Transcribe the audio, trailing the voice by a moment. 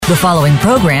The following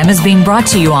program is being brought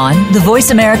to you on the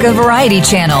Voice America Variety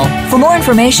Channel. For more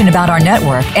information about our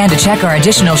network and to check our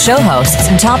additional show hosts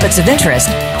and topics of interest,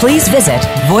 please visit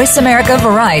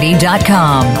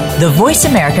voiceamericavariety.com. The Voice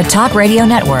America Talk Radio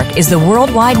Network is the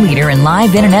worldwide leader in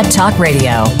live Internet talk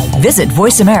radio. Visit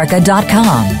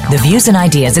voiceamerica.com. The views and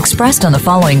ideas expressed on the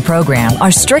following program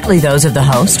are strictly those of the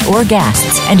host or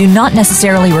guests and do not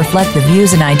necessarily reflect the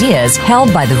views and ideas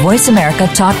held by the Voice America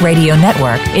Talk Radio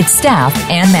Network, its staff,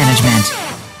 and management.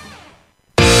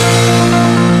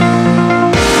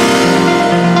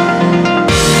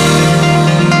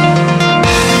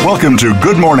 Welcome to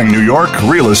Good Morning New York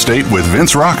Real Estate with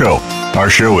Vince Rocco. Our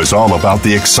show is all about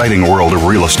the exciting world of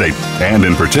real estate, and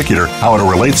in particular, how it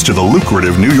relates to the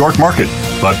lucrative New York market.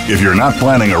 But if you're not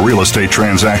planning a real estate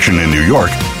transaction in New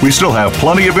York, we still have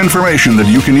plenty of information that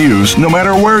you can use no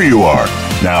matter where you are.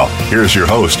 Now, here's your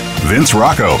host, Vince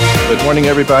Rocco. Good morning,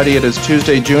 everybody. It is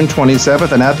Tuesday, June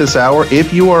 27th, and at this hour,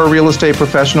 if you are a real estate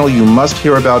professional, you must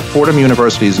hear about Fordham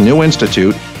University's new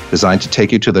institute designed to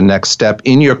take you to the next step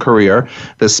in your career.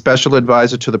 The special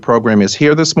advisor to the program is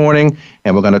here this morning,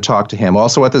 and we're going to talk to him.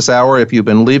 Also at this hour, if you've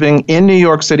been living in New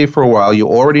York City for a while, you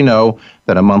already know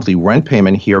that a monthly rent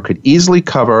payment here could easily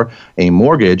cover a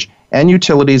mortgage and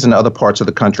utilities in other parts of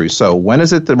the country. So when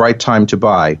is it the right time to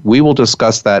buy? We will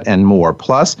discuss that and more.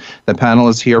 Plus, the panel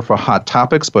is here for hot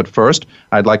topics. But first,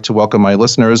 I'd like to welcome my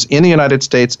listeners in the United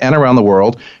States and around the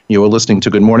world. You are listening to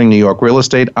Good Morning New York Real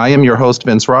Estate. I am your host,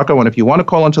 Vince Rocco. And if you want to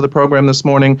call into the program this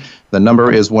morning, the number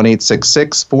is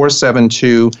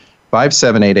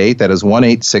 1-866-472-5788. That is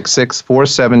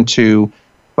 1-866-472-5788.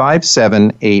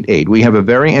 We have a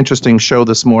very interesting show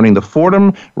this morning. The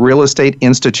Fordham Real Estate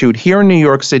Institute here in New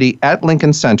York City at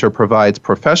Lincoln Center provides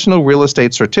professional real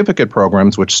estate certificate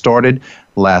programs which started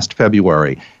last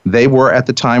February. They were at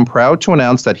the time proud to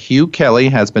announce that Hugh Kelly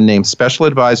has been named special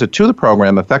advisor to the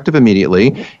program effective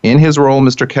immediately. In his role,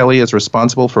 Mr. Kelly is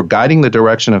responsible for guiding the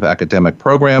direction of academic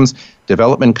programs,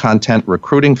 development content,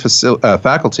 recruiting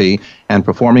faculty, and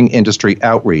performing industry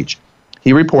outreach.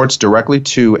 He reports directly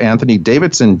to Anthony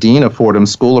Davidson, Dean of Fordham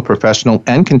School of Professional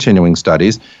and Continuing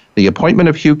Studies. The appointment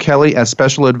of Hugh Kelly as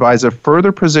special advisor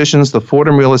further positions the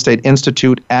Fordham Real Estate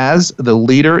Institute as the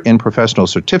leader in professional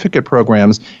certificate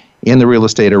programs in the real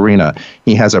estate arena.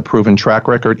 He has a proven track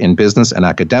record in business and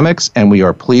academics, and we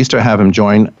are pleased to have him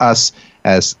join us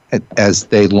as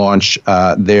they launch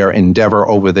their endeavor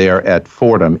over there at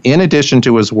Fordham. In addition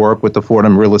to his work with the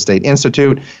Fordham Real Estate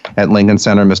Institute at Lincoln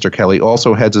Center, Mr. Kelly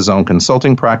also heads his own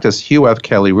consulting practice, Hugh F.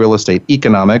 Kelly Real Estate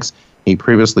Economics. He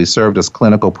previously served as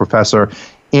clinical professor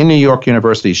in New York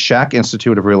University's Schack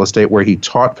Institute of Real Estate, where he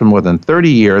taught for more than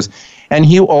 30 years. And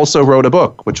Hugh also wrote a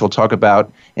book, which we'll talk about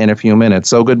in a few minutes.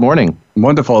 So good morning.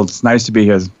 Wonderful. It's nice to be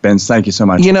here, Vince. Thank you so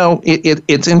much. You know,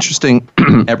 it's interesting.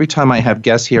 Every time I have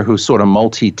guests here who sort of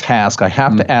multitask, I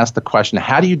have to ask the question,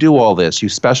 how do you do all this? You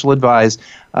special advise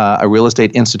a real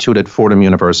estate institute at Fordham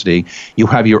University. You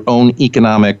have your own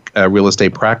economic real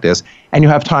estate practice, and you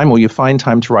have time, or you find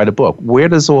time to write a book. Where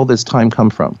does all this time come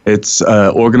from? It's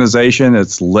organization,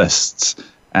 it's lists,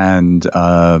 and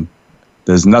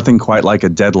there's nothing quite like a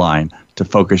deadline to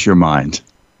focus your mind.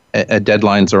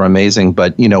 Deadlines are amazing,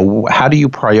 but, you know, how do you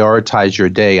prioritize your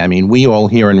day? I mean, we all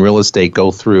here in real estate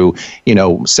go through, you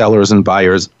know, sellers and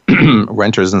buyers,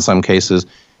 renters in some cases,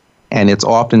 and it's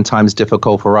oftentimes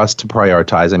difficult for us to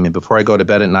prioritize. I mean, before I go to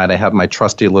bed at night, I have my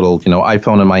trusty little, you know,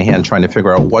 iPhone in my hand trying to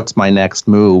figure out what's my next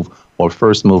move or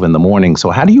first move in the morning. So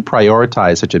how do you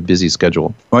prioritize such a busy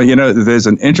schedule? Well, you know, there's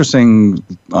an interesting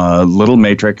little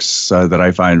matrix that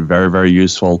I find very, very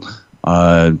useful.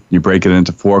 You break it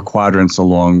into 4 quadrants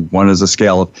along. One is a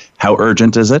scale of how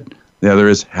urgent is it? The other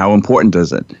is how important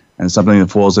is it? And something that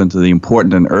falls into the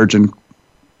important and urgent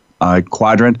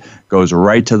quadrant goes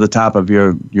right to the top of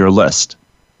your list,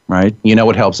 right? You know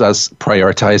what helps us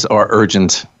prioritize our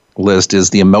urgent list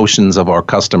is the emotions of our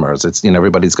customers. It's, you know,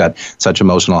 everybody's got such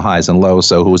emotional highs and lows,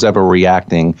 so who's ever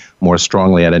reacting more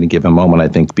strongly at any given moment, I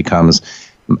think, becomes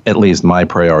at least my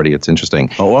priority. It's interesting.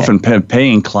 Well, often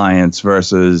paying clients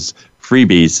versus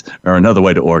freebies are another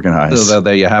way to organize. So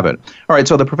there you have it. All right,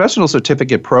 so the professional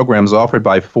certificate programs offered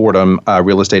by Fordham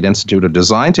Real Estate Institute are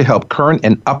designed to help current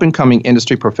and up-and-coming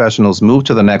industry professionals move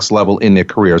to the next level in their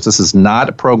careers. This is not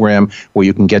a program where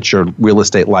you can get your real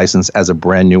estate license as a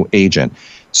brand new agent.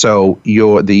 So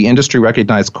the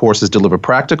industry-recognized courses deliver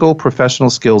practical, professional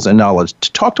skills and knowledge.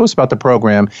 Talk to us about the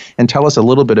program and tell us a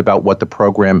little bit about what the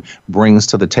program brings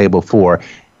to the table for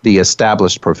the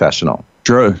established professional.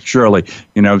 Sure, surely.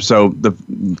 You know, so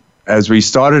as we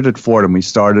started at Fordham, we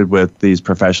started with these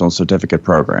professional certificate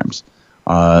programs.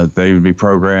 They would be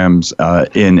programs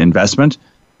in investment,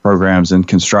 programs in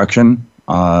construction,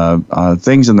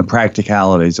 things in the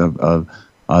practicalities of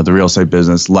the real estate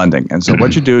business lending. And so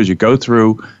what you do is you go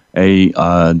through a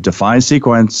defined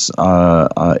sequence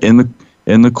in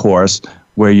the course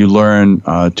where you learn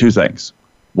two things: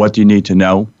 what do you need to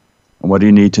know, and what do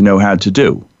you need to know how to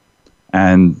do.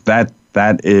 And that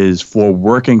is, for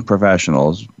working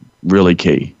professionals, really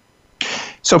key.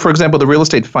 So, for example, the real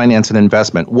estate finance and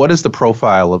investment, what is the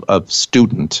profile of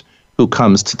student who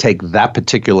comes to take that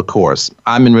particular course?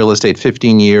 I'm in real estate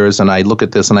 15 years, and I look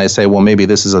at this and I say, well, maybe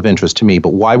this is of interest to me,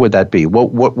 but why would that be?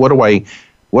 What do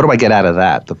I get out of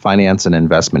that, the finance and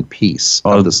investment piece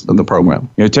of the program?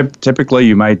 Typically,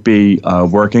 you might be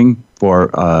working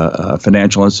for a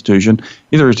financial institution,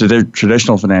 either a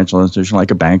traditional financial institution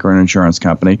like a bank or an insurance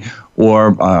company,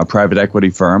 or a private equity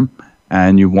firm,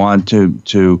 and you want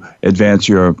to advance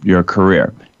your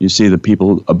career. You see the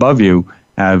people above you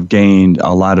have gained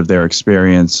a lot of their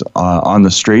experience on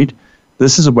the street.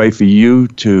 This is a way for you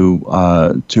to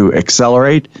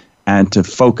accelerate and to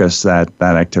focus that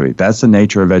activity. That's the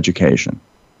nature of education.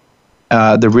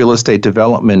 The real estate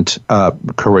development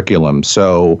curriculum.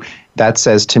 So that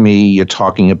says to me you're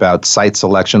talking about site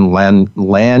selection,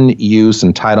 land use,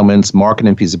 entitlements, market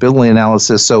and feasibility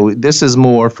analysis. So this is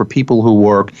more for people who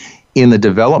work in the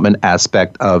development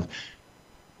aspect of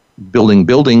building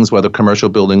buildings, whether commercial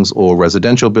buildings or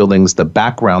residential buildings, the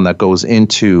background that goes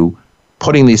into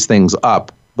putting these things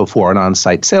up before an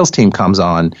on-site sales team comes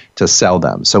on to sell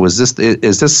them. So is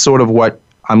this sort of what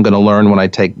I'm going to learn when I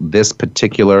take this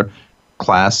particular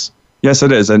class? Yes,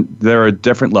 it is, and there are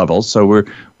different levels. So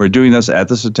we're doing this at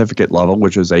the certificate level,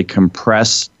 which is a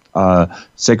compressed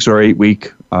 6 or 8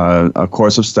 week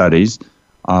course of studies.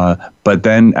 But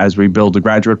then, as we build the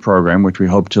graduate program, which we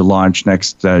hope to launch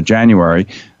next January,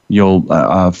 you'll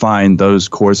find those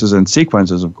courses and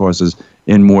sequences of courses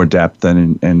in more depth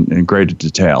and in greater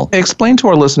detail. Explain to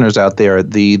our listeners out there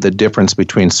the difference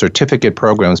between certificate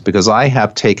programs, because I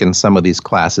have taken some of these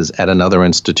classes at another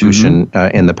institution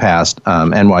in the past,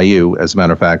 NYU, as a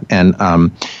matter of fact, and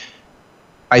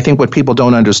I think what people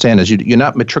don't understand is you're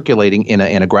not matriculating in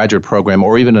a graduate program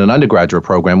or even an undergraduate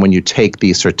program when you take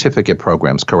these certificate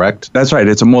programs, correct? That's right.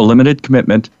 It's a more limited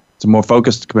commitment. It's a more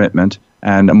focused commitment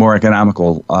and a more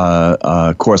economical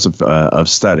course of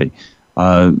study.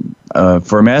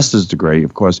 For a master's degree,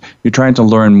 of course, you're trying to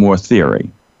learn more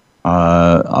theory.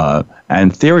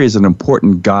 And theory is an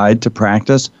important guide to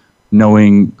practice,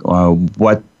 knowing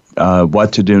what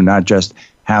to do, not just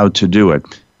how to do it.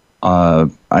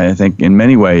 I think in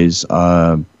many ways,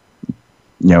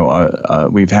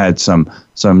 we've had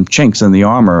some chinks in the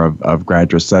armor of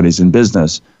graduate studies in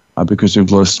business because we've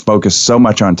focused so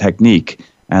much on technique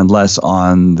and less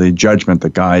on the judgment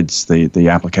that guides the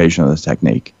application of this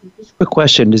technique. Quick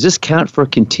question: does this count for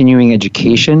continuing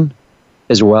education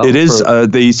as well? It is.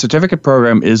 The certificate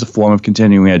program is a form of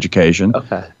continuing education.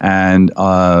 Okay. And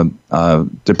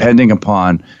depending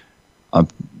upon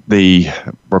the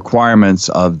requirements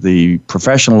of the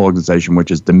professional organization,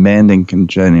 which is demanding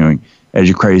continuing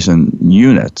education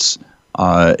units,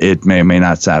 it may or may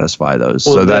not satisfy those.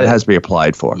 Well, so that has to be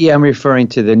applied for. Yeah, I'm referring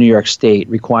to the New York State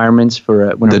requirements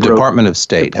for when the Department of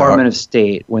State. Department of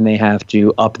State, when they have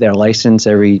to up their license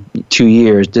every 2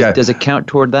 years. Does it count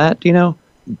toward that? Do you know?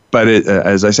 But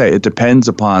as I say, it depends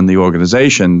upon the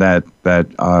organization that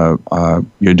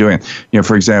you're doing.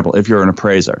 For example, if you're an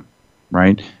appraiser,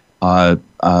 right?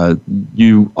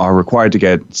 You are required to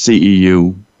get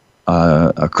CEU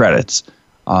credits,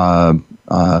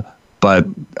 but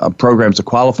programs that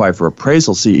qualify for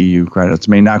appraisal CEU credits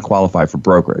may not qualify for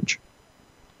brokerage.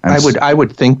 And I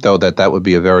would think, though, that would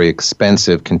be a very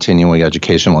expensive continuing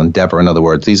educational endeavor. In other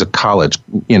words, these are college,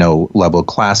 level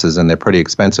classes, and they're pretty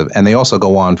expensive, and they also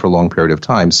go on for a long period of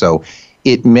time. So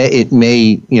it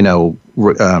may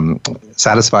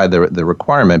satisfy the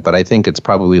requirement, but I think it's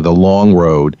probably the long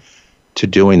road to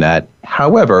doing that.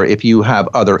 However, if you have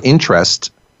other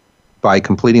interest by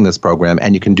completing this program,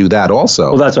 and you can do that also.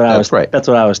 Well, that's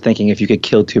what I was thinking. If you could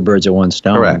kill two birds with one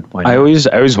stone. Correct. I always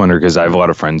wonder, because I have a lot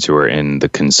of friends who are in the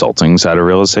consulting side of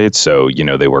real estate. So,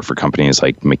 they work for companies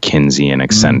like McKinsey and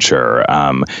Accenture.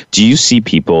 Do you see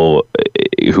people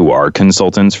who are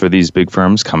consultants for these big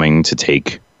firms coming to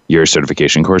take your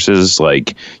certification courses?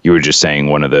 Like you were just saying,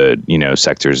 one of the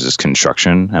sectors is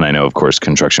construction, and I know, of course,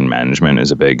 construction management is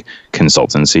a big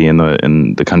consultancy in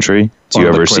the country. Do you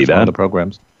ever see that? One of the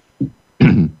programs.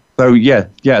 So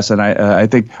yes, and I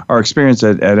think our experience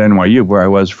at NYU, where I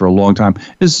was for a long time,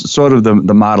 is sort of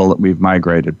the model that we've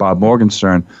migrated. Bob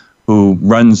Morgenstern, who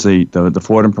runs the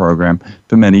Fordham program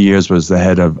for many years, was the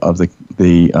head of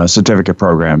the certificate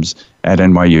programs at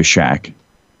NYU SHAC.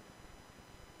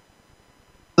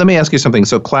 Let me ask you something.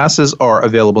 So classes are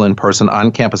available in person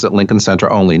on campus at Lincoln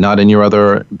Center only, not in your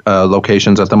other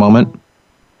locations at the moment?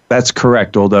 That's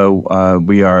correct, although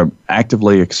we are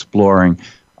actively exploring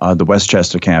the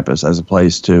Westchester campus as a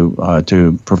place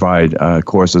to provide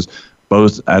courses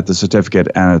both at the certificate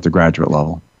and at the graduate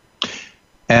level.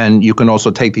 And you can also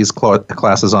take these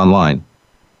classes online?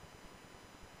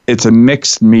 It's a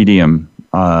mixed medium.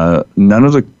 None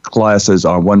of the classes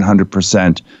are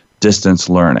 100% distance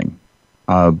learning,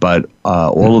 but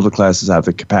all of the classes have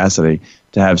the capacity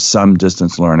to have some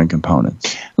distance learning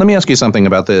components. Let me ask you something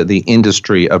about the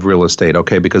industry of real estate,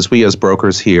 okay? Because we as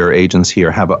brokers here, agents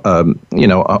here, have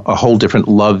a whole different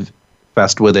love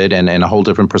fest with it and a whole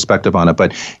different perspective on it.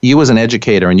 But you as an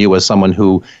educator and you as someone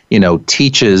who,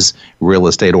 teaches real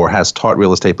estate or has taught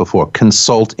real estate before,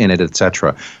 consult in it,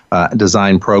 etc.,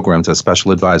 design programs as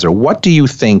special advisor, what do you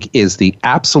think is the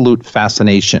absolute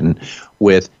fascination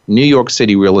with New York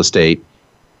City real estate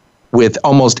with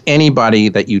almost anybody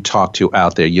that you talk to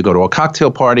out there? You go to a cocktail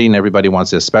party and everybody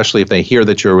wants this, especially if they hear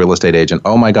that you're a real estate agent.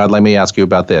 Oh my God, let me ask you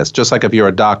about this. Just like if you're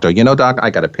a doctor, doc, I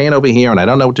got a pain over here and I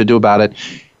don't know what to do about it.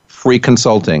 Free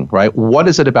consulting, right? What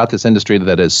is it about this industry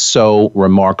that is so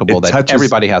remarkable that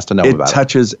everybody has to know about it? It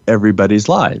touches everybody's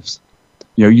lives.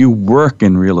 You work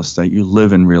in real estate, you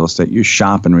live in real estate, you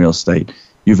shop in real estate,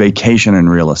 you vacation in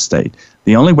real estate.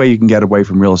 The only way you can get away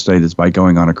from real estate is by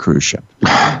going on a cruise ship.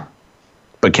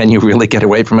 But can you really get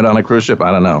away from it on a cruise ship?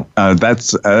 I don't know.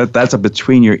 That's a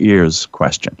between your ears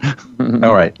question.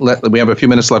 All right. We have a few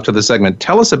minutes left of the segment.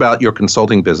 Tell us about your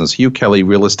consulting business, Hugh Kelly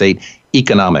Real Estate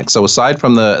Economics. So aside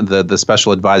from the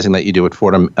special advising that you do at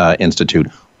Fordham Institute,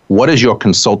 what is your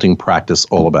consulting practice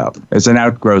all about? It's an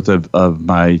outgrowth of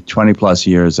my 20-plus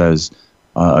years as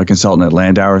a consultant at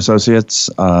Landauer Associates,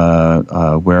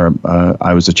 where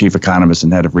I was the chief economist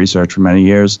and head of research for many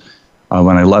years.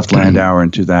 When I left Landauer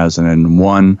in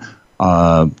 2001,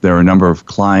 there were a number of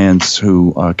clients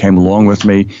who came along with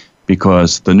me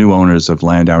because the new owners of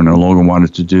Landauer no longer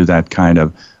wanted to do that kind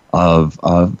of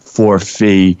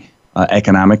for-fee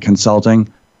economic consulting.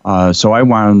 So I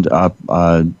wound up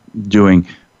doing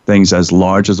things as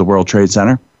large as the World Trade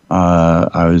Center.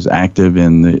 I was active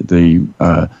in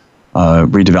the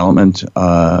redevelopment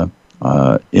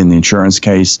in the insurance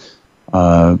case,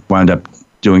 wound up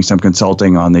doing some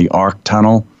consulting on the ARC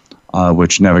tunnel,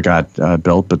 which never got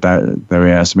built, but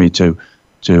they asked me to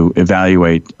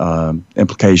evaluate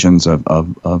implications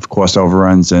of cost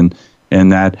overruns and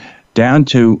that, down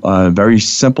to very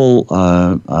simple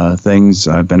things.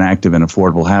 I've been active in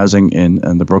affordable housing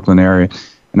in the Brooklyn area,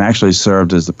 and actually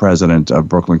served as the president of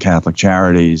Brooklyn Catholic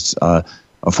Charities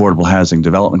Affordable Housing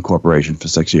Development Corporation for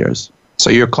 6 years. So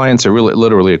your clients are really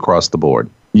literally across the board.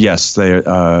 Yes, they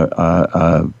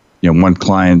one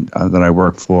client that I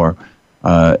work for,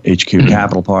 HQ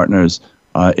Capital Partners,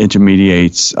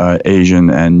 intermediates Asian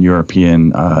and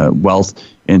European wealth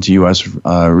into U.S.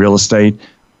 Real estate.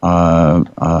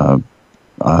 I've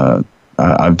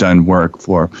done work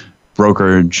for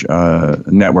brokerage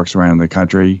networks around the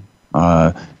country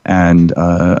and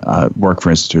work for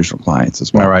institutional clients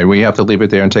as well. All right, we have to leave it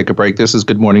there and take a break. This is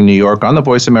Good Morning New York on the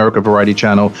Voice America Variety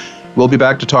Channel. We'll be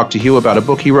back to talk to Hugh about a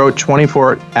book he wrote,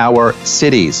 24-Hour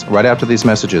Cities, right after these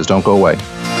messages. Don't go away.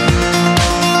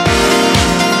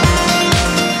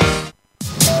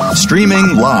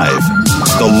 Streaming live,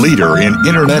 the leader in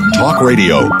Internet talk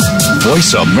radio,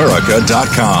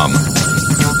 VoiceAmerica.com.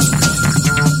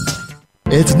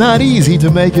 It's not easy to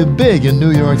make it big in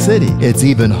New York City. It's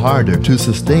even harder to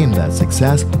sustain that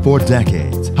success for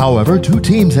decades. However, two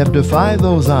teams have defied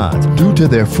those odds due to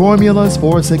their formulas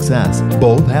for success.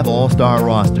 Both have all-star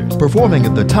rosters, performing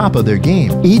at the top of their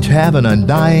game. Each have an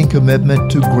undying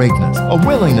commitment to greatness, a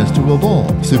willingness to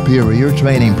evolve, superior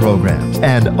training programs,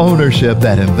 and ownership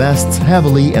that invests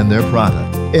heavily in their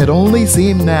product. It only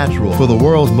seemed natural for the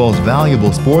world's most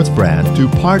valuable sports brand to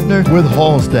partner with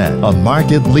Halstead, a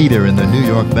market leader in the New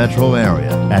York metro area,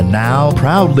 and now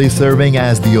proudly serving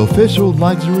as the official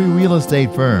luxury real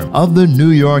estate firm of the New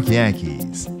York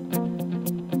Yankees.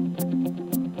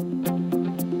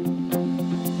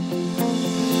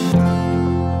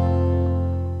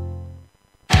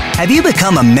 Have you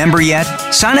become a member yet?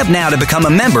 Sign up now to become a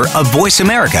member of Voice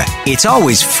America. It's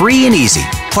always free and easy.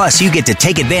 Plus, you get to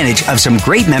take advantage of some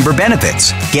great member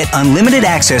benefits. Get unlimited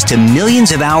access to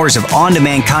millions of hours of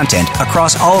on-demand content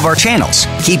across all of our channels.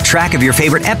 Keep track of your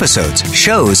favorite episodes,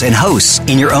 shows, and hosts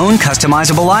in your own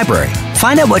customizable library.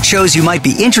 Find out what shows you might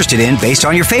be interested in based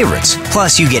on your favorites.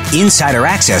 Plus, you get insider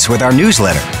access with our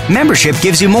newsletter. Membership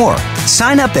gives you more.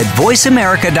 Sign up at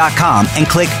voiceamerica.com and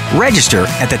click register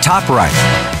at the top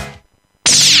right.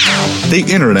 The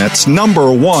Internet's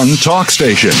 #1 talk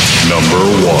station.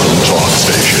 #1 talk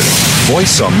station.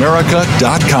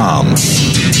 VoiceAmerica.com.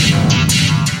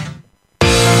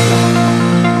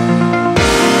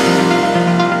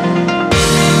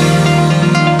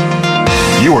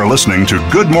 You are listening to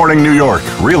Good Morning New York,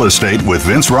 Real Estate with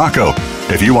Vince Rocco.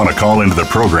 If you want to call into the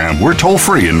program, we're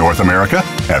toll-free in North America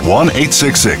at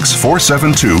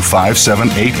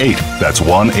 1-866-472-5788. That's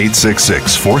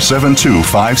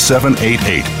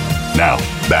 1-866-472-5788. Now,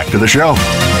 back to the show. All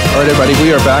right, everybody,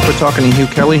 we are back. We're talking to Hugh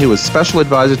Kelly, who is Special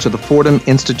Advisor to the Fordham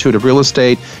Institute of Real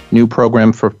Estate, new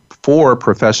program for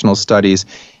professional studies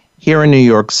here in New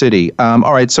York City.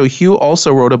 All right, so Hugh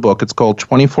also wrote a book. It's called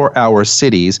 24-Hour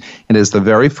Cities. It is the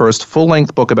very first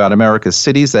full-length book about America's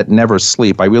cities that never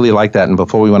sleep. I really like that. And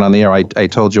before we went on the air, I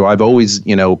told you I've always,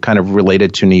 kind of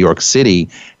related to New York City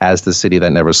as the city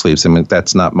that never sleeps. I mean,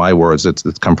 that's not my words. It's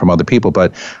come from other people,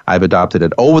 but I've adopted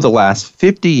it. Over the last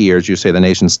 50 years, you say the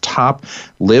nation's top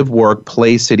live, work,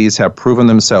 play cities have proven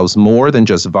themselves more than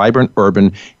just vibrant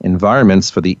urban environments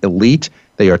for the elite.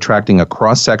 They are attracting a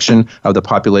cross-section of the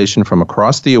population from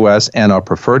across the U.S. and are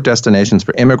preferred destinations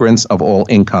for immigrants of all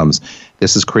incomes.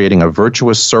 This is creating a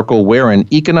virtuous circle wherein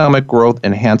economic growth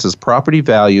enhances property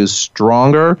values,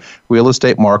 stronger real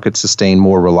estate markets sustain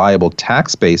more reliable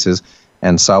tax bases,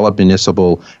 and solid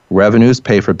municipal revenues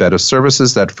pay for better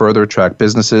services that further attract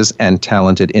businesses and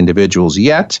talented individuals.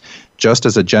 Yet, just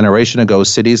as a generation ago,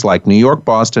 cities like New York,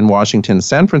 Boston, Washington,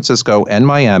 San Francisco, and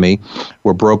Miami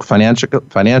were broke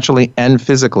financially and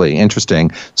physically,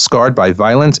 interesting, scarred by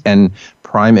violence and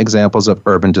prime examples of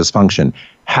urban dysfunction.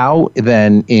 How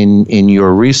then, in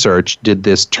your research, did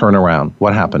this turn around?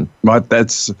 What happened? Well,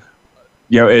 that's,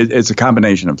 it's a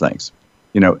combination of things.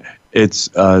 It's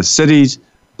cities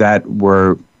that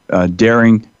were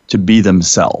daring to be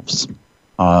themselves.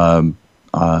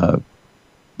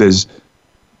 There's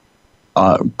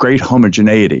great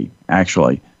homogeneity,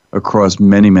 actually, across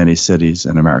many, many cities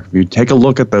in America. If you take a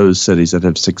look at those cities that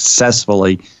have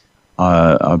successfully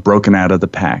broken out of the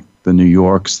pack, the New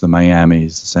Yorks, the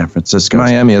Miamis, the San Franciscos.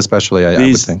 Miami especially, I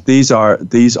would think. These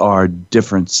are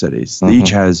different cities. Mm-hmm. Each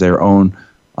has their own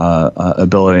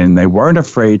ability, and they weren't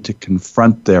afraid to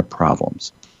confront their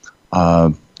problems.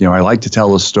 I like to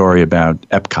tell a story about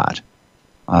Epcot.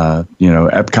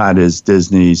 Epcot is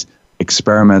Disney's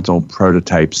experimental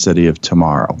prototype city of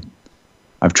tomorrow.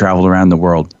 I've traveled around the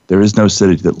world. There is no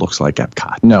city that looks like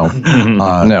Epcot. No,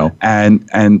 no.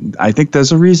 And I think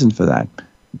there's a reason for that.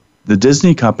 The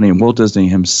Disney company and Walt Disney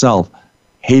himself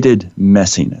hated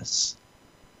messiness.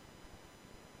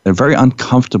 They're very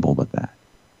uncomfortable with that.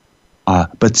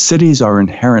 But cities are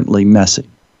inherently messy.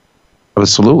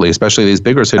 Absolutely, especially these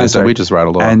bigger cities that we just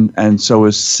rattled off. And so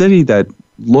a city that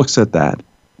looks at that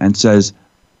and says,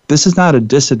 this is not a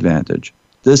disadvantage.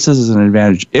 This is an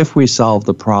advantage if we solve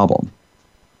the problem.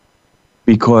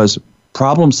 Because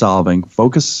problem solving,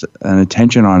 focus and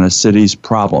attention on a city's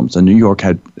problems, and New York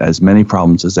had as many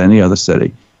problems as any other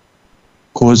city,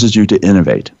 causes you to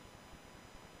innovate.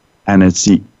 And it's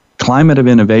the climate of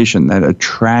innovation that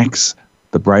attracts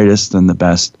the brightest and the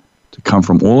best to come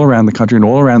from all around the country and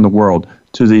all around the world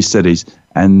to these cities.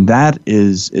 And that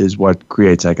is what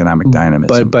creates economic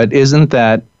dynamism. But isn't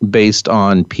that based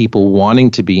on people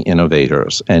wanting to be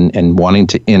innovators and wanting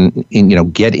to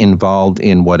get involved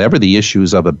in whatever the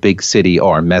issues of a big city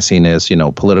are,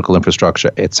 messiness, political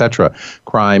infrastructure, etc.,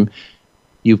 crime?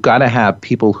 You've got to have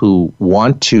people who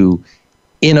want to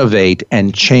innovate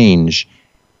and change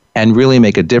and really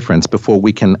make a difference before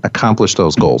we can accomplish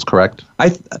those goals, correct?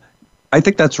 I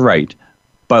think that's right.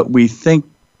 But we think,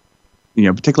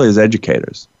 particularly as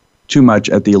educators, too much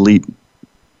at the elite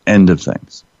end of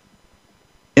things.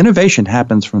 Innovation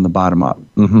happens from the bottom up.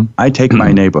 Mm-hmm. I take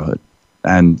my neighborhood,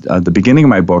 and the beginning of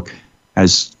my book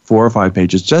has 4 or 5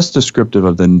 pages just descriptive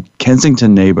of the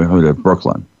Kensington neighborhood of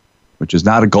Brooklyn, which is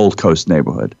not a Gold Coast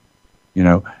neighborhood,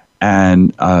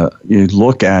 and you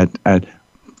look at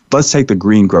let's take the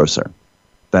Greengrocer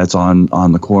that's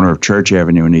on the corner of Church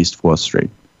Avenue and East 4th Street.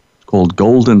 It's called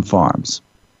Golden Farms.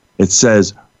 It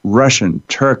says Russian,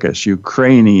 Turkish,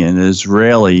 Ukrainian,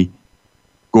 Israeli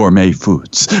gourmet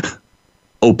foods,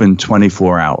 open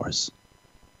 24 hours.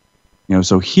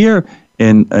 So here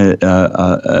in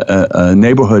a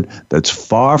neighborhood that's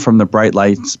far from the bright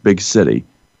lights, big city,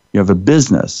 you have a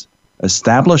business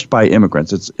established by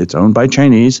immigrants. It's owned by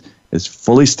Chinese. It's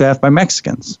fully staffed by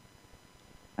Mexicans,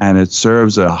 and it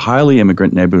serves a highly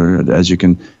immigrant neighborhood, as you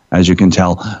can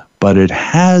tell. But it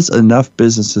has enough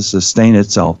business to sustain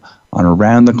itself on a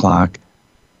round-the-clock,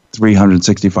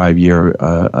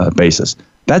 365-year basis.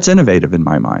 That's innovative in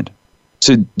my mind.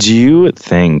 So do you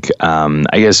think, I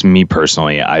guess me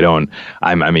personally, I'm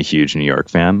a huge New York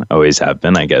fan, always have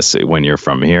been. I guess when you're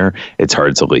from here, it's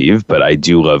hard to leave, but I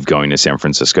do love going to San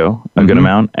Francisco a good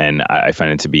amount. And I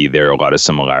find it to be, there are a lot of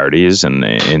similarities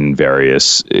in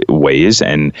various ways.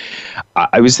 And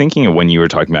I was thinking of when you were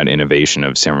talking about innovation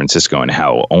of San Francisco and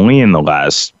how only in the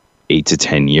last 8 to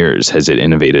 10 years has it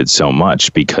innovated so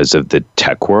much because of the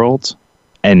tech world.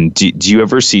 And do you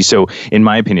ever see, so in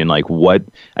my opinion, like what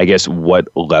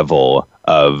level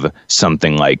of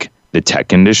something like the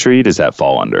tech industry does that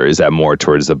fall under? Is that more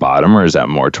towards the bottom, or is that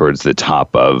more towards the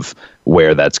top of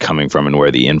where that's coming from and where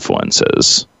the influence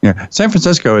is? Yeah, San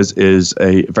Francisco is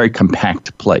a very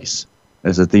compact place.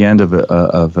 It's at the end of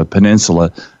a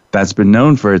peninsula that's been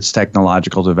known for its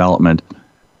technological development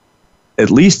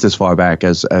at least as far back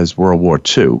as World War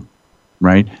II,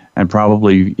 right? And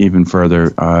probably even further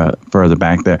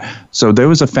back there. So there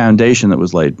was a foundation that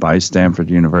was laid by Stanford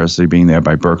University being there,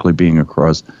 by Berkeley being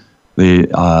across the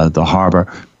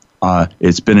harbor.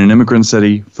 It's been an immigrant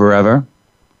city forever.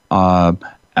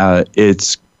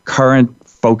 Its current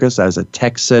focus as a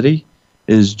tech city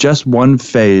is just one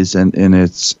phase in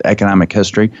its economic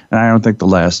history, and I don't think the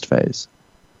last phase.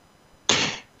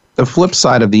 The flip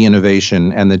side of the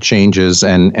innovation and the changes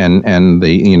and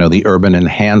the urban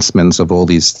enhancements of all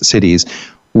these cities,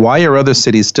 why are other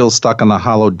cities still stuck on the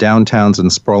hollow downtowns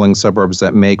and sprawling suburbs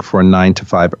that make for a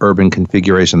 9-to-5 urban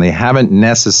configuration? They haven't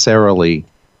necessarily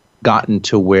gotten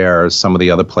to where some of the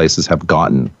other places have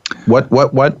gotten. What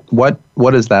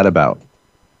is that about?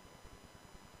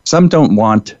 Some don't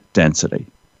want density,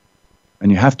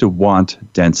 and you have to want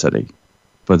density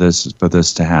for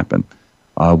this to happen.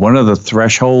 One of the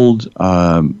threshold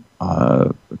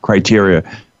criteria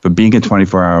for being a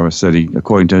 24-hour city,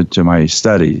 according to my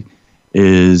study,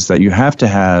 is that you have to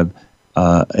have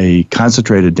a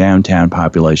concentrated downtown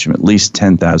population of at least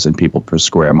 10,000 people per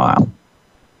square mile.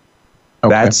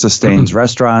 Okay. That sustains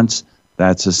restaurants,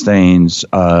 that sustains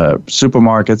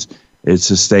supermarkets, it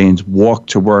sustains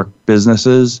walk-to-work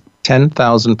businesses.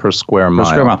 10,000 per square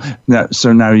mile.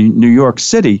 Now New York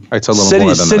City, it's a little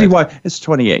more than citywide, it's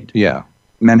 28. Yeah.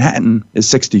 Manhattan is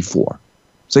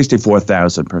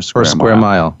 64,000 per square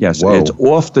mile. Yes, whoa. It's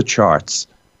off the charts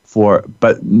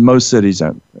but most cities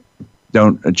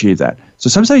don't achieve that. So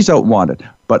some cities don't want it,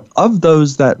 but of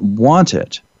those that want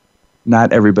it,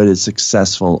 not everybody is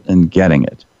successful in getting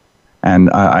it. And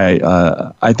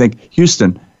I think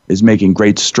Houston is making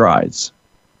great strides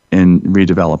in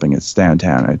redeveloping its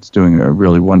downtown. It's doing a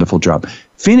really wonderful job.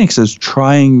 Phoenix is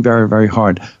trying very, very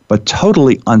hard, but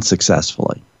totally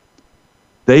unsuccessfully.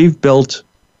 They've built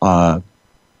a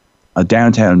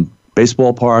downtown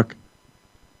baseball park,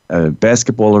 a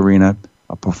basketball arena,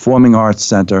 a performing arts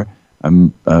center,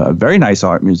 a very nice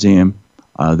art museum.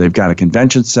 They've got a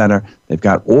convention center. They've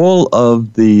got all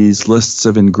of these lists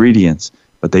of ingredients,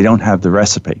 but they don't have the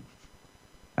recipe.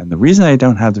 And the reason they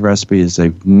don't have the recipe is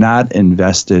they've not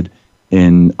invested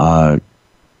in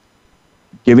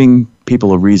giving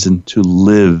people a reason to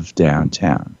live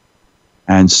downtown.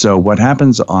 And so what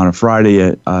happens on a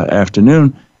Friday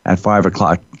afternoon at 5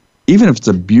 o'clock, even if it's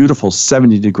a beautiful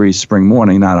 70-degree spring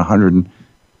morning, not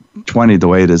 120 the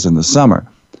way it is in the summer,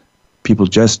 people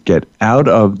just get out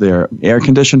of their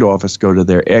air-conditioned office, go to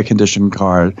their air-conditioned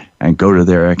car, and go to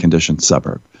their air-conditioned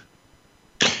suburb.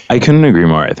 I couldn't agree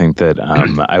more. I think that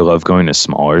I love going to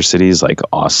smaller cities like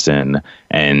Austin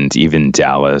and even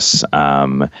Dallas,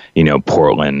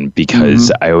 Portland,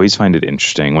 because I always find it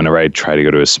interesting. Whenever I try to go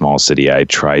to a small city, I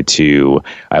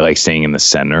like staying in the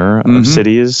center of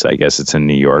cities. I guess it's a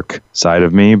New York side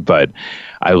of me, but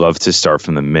I love to start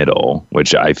from the middle,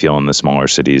 which I feel in the smaller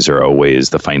cities are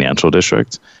always the financial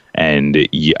district. And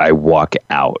I walk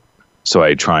out. So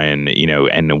I try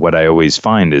and what I always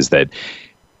find is that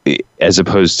as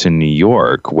opposed to New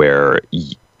York, where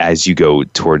as you go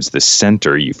towards the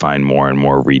center, you find more and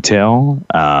more retail.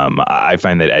 I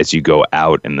find that as you go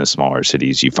out in the smaller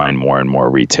cities, you find more and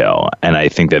more retail. And I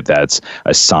think that that's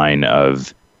a sign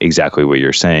of exactly what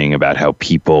you're saying about how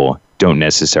people don't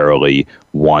necessarily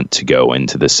want to go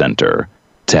into the center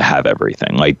to have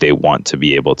everything. Like they want to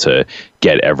be able to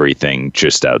get everything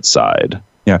just outside.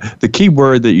 Yeah. The key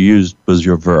word that you used was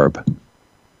your verb.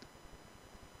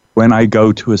 When I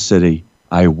go to a city,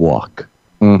 I walk.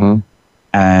 Mm-hmm.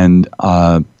 And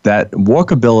that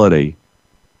walkability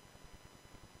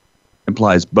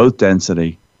implies both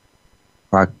density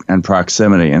and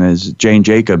proximity. And as Jane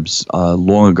Jacobs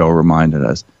long ago reminded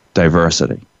us,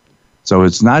 diversity. So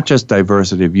it's not just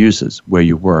diversity of uses, where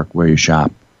you work, where you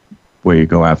shop, where you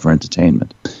go out for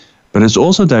entertainment, but it's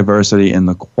also diversity in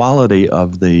the quality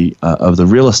of the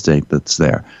real estate that's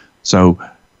there. So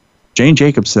Jane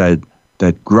Jacobs said,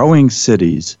 that growing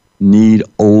cities need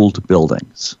old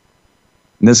buildings.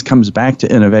 And this comes back to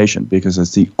innovation, because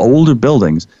it's the older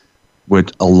buildings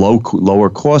with a lower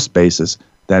cost basis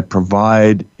that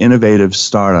provide innovative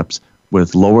startups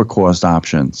with lower cost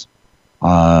options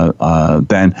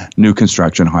than new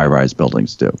construction high-rise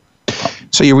buildings do.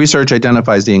 So your research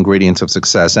identifies the ingredients of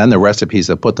success and the recipes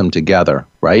that put them together,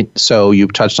 right? So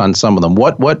you've touched on some of them.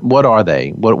 What are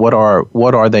they? What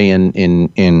are they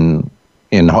in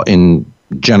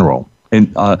general?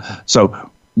 So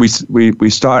we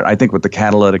start, I think, with the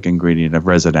catalytic ingredient of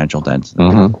residential density.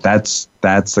 Mm-hmm. That's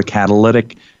the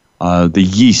catalytic, the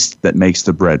yeast that makes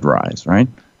the bread rise, right?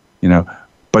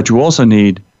 But you also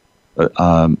need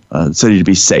a city to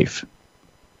be safe.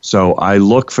 So I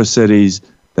look for cities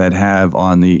that have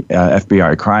on the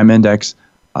FBI crime index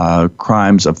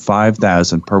crimes of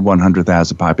 5,000 per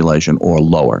 100,000 population or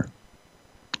lower.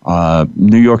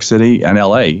 New York City and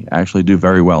LA actually do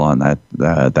very well on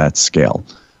that scale.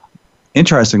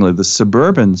 Interestingly, the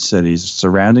suburban cities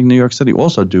surrounding New York City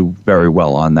also do very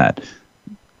well on that.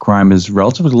 Crime is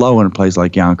relatively low in a place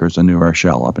like Yonkers and New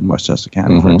Rochelle up in Westchester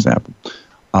County, for example.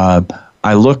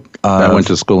 I look. I went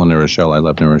to school in New Rochelle. I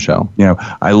love New Rochelle.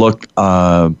 I look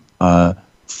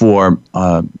for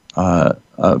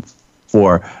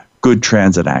good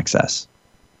transit access,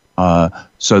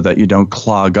 so that you don't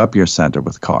clog up your center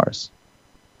with cars.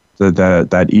 So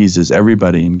that eases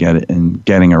everybody in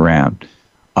getting around.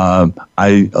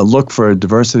 I look for a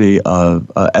diversity of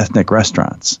ethnic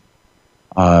restaurants,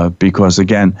 because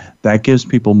again, that gives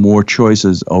people more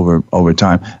choices over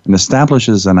time and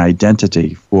establishes an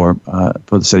identity for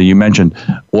the city. You mentioned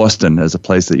Austin as a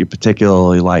place that you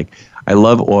particularly like. I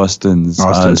love Austin's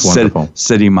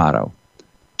city motto: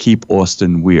 "Keep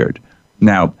Austin weird."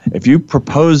 Now, if you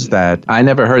propose that, I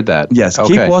never heard that. Yes,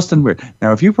 okay. Keep Austin weird.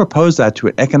 Now, if you propose that to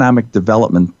an economic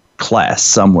development class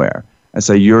somewhere, and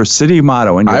say your city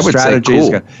motto and your strategy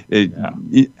is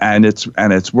and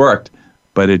it's worked,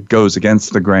 but it goes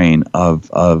against the grain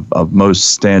of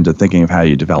most standard thinking of how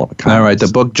you develop economies. All right, the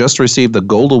book just received the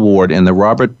Gold Award in the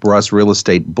Robert Bruss Real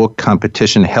Estate Book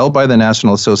Competition held by the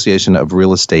National Association of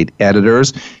Real Estate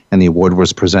Editors, and the award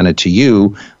was presented to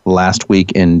you last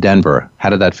week in Denver. How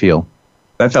did that feel?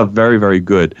 That felt very, very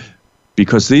good,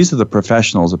 because these are the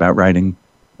professionals about writing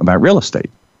about real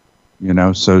estate.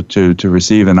 So to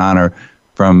receive an honor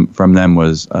from them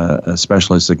was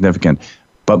especially significant.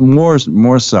 But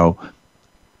more so,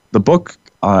 the book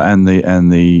and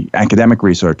the academic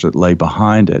research that lay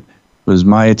behind it was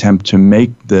my attempt to make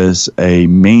this a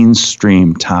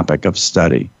mainstream topic of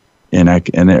study in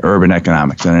urban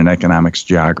economics and in economics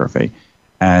geography.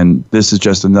 And this is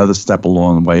just another step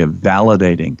along the way of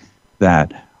validating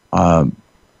that.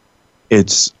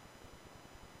 It's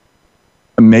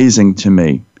amazing to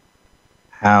me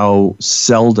how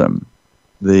seldom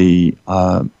the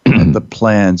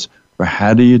plans for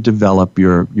how do you develop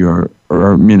your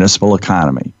municipal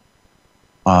economy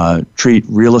treat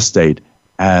real estate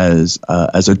as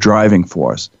a driving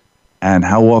force, and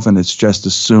how often it's just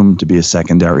assumed to be a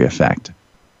secondary effect.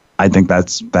 I think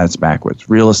that's backwards.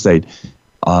 Real estate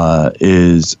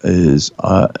is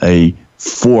a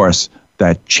force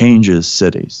that changes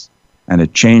cities, and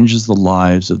it changes the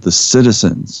lives of the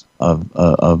citizens of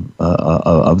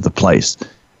the place.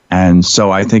 And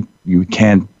so I think you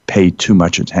can't pay too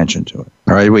much attention to it.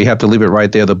 All right, we have to leave it right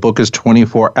there. The book is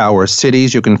 24 Hour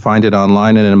Cities. You can find it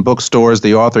online and in bookstores.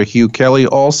 The author, Hugh Kelly,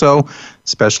 also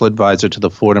special advisor to the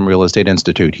Fordham Real Estate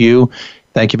Institute. Hugh,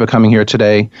 thank you for coming here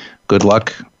today. Good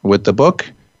luck with the book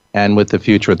and with the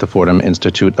future at the Fordham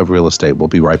Institute of Real Estate. We'll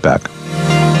be right back.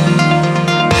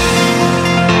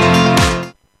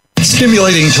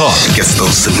 Stimulating talk gets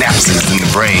those synapses in the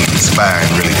brain firing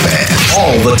really fast.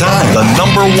 All the time. The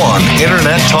 #1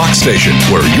 internet talk station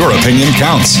where your opinion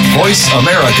counts.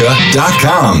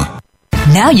 VoiceAmerica.com.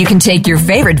 Now you can take your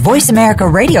favorite Voice America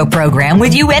radio program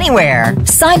with you anywhere.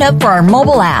 Sign up for our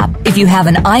mobile app if you have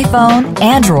an iPhone,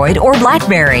 Android, or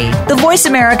BlackBerry. The Voice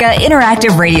America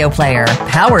Interactive Radio Player,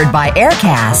 powered by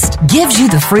Aircast, gives you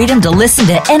the freedom to listen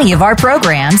to any of our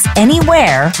programs,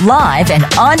 anywhere, live and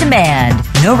on demand.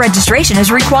 No registration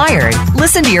is required.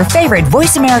 Listen to your favorite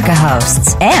Voice America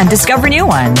hosts and discover new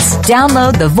ones.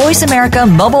 Download the Voice America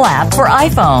mobile app for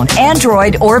iPhone,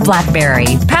 Android, or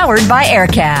BlackBerry, powered by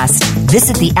Aircast.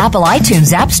 Visit the Apple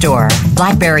iTunes App Store,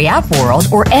 BlackBerry App World,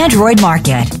 or Android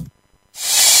Market.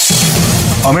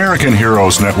 American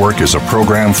Heroes Network is a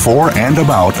program for and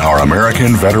about our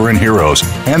American veteran heroes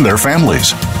and their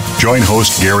families. Join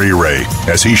host Gary Ray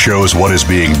as he shows what is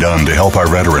being done to help our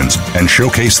veterans and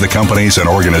showcase the companies and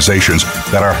organizations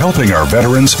that are helping our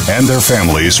veterans and their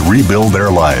families rebuild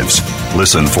their lives.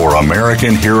 Listen for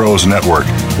American Heroes Network,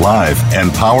 live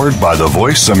and powered by the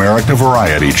Voice America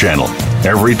Variety Channel,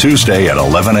 every Tuesday at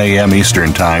 11 a.m.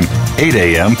 Eastern Time, 8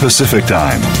 a.m. Pacific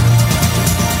Time.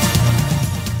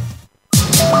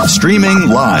 Streaming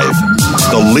live,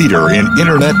 the leader in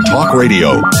Internet Talk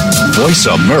Radio,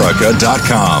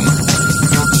 VoiceAmerica.com.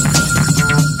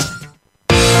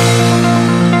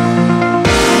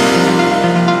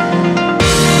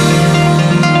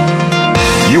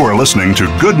 You are listening to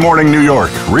Good Morning New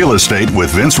York, Real Estate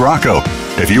with Vince Rocco.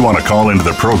 If you want to call into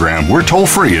the program, we're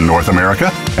toll-free in North America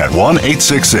at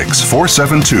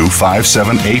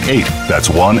 1-866-472-5788. That's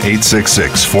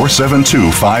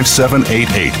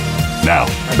 1-866-472-5788. Now,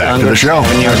 back to the show. All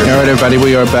right, everybody,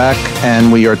 we are back,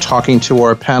 and we are talking to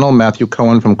our panel, Matthew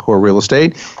Cohen from Core Real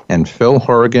Estate and Phil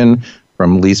Horrigan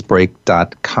from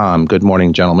LeaseBreak.com. Good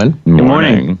morning, gentlemen. Good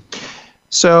morning.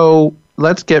 So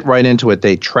let's get right into it.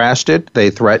 They trashed it, they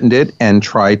threatened it, and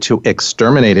tried to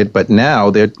exterminate it, but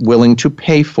now they're willing to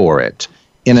pay for it.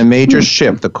 In a major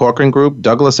shift, the Corcoran Group,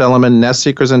 Douglas Elliman, Nest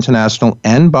Seekers International,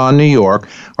 and Bond New York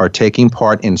are taking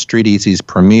part in StreetEasy's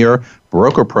premier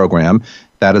broker program.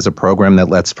 That is a program that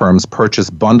lets firms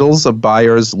purchase bundles of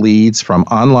buyers' leads from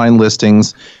online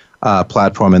listings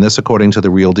platform, and this according to The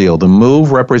Real Deal. The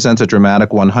move represents a dramatic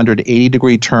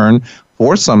 180-degree turn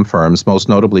for some firms, most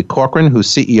notably Corcoran, whose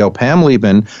CEO Pam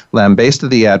Liebman lambasted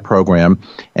the ad program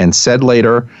and said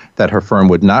later that her firm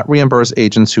would not reimburse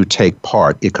agents who take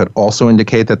part. It could also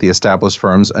indicate that the established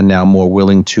firms are now more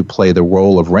willing to play the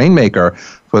role of rainmaker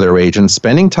for their agents,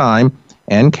 spending time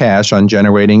and cash on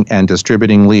generating and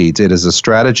distributing leads. It is a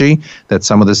strategy that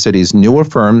some of the city's newer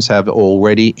firms have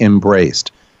already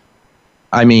embraced.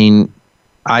 I mean,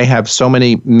 I have so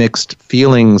many mixed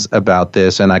feelings about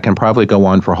this, and I can probably go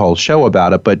on for a whole show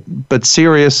about it, but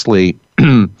seriously,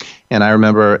 and I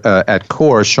remember at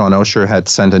Core, Sean Osher had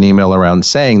sent an email around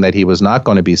saying that he was not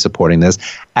going to be supporting this,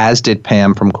 as did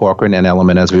Pam from Corcoran and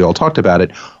Elliman, as we all talked about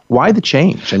it. Why the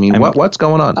change? I mean, what's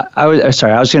going on? I was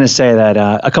going to say that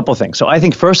a couple of things. So I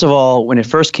think, first of all, when it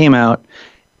first came out,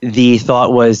 the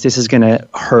thought was this is going to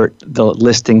hurt the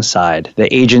listing side,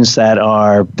 the agents that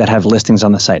have listings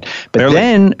on the site. But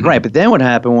then what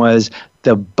happened was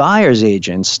the buyer's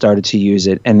agents started to use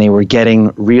it, and they were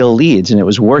getting real leads, and it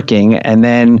was working. And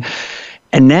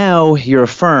now you're a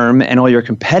firm, and all your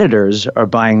competitors are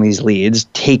buying these leads,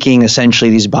 taking essentially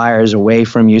these buyers away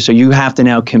from you. So you have to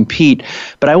now compete.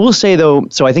 But I will say, though,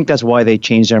 so I think that's why they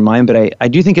changed their mind. But I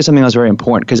do think it's something that was very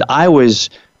important, because I was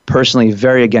personally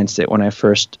very against it when I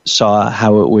first saw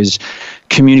how it was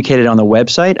communicated on the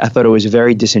website. I thought it was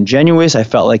very disingenuous. I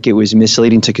felt like it was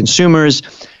misleading to consumers.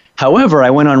 However, I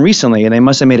went on recently, and they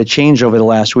must have made a change over the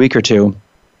last week or two,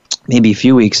 maybe a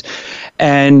few weeks,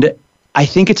 and I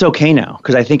think it's okay now,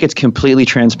 because I think it's completely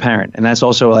transparent. And that's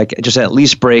also like just at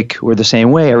LeaseBreak, we're the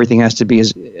same way. Everything has to be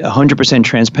 100%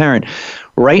 transparent.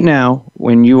 Right now,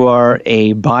 when you are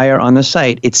a buyer on the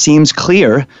site, it seems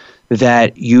clear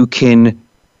that you can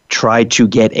try to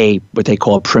get what they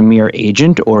call a premier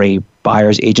agent or a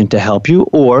buyer's agent to help you,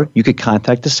 or you could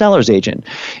contact the seller's agent.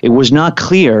 It was not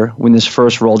clear when this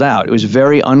first rolled out. It was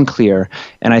very unclear,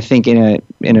 and I think in a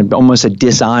almost a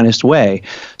dishonest way.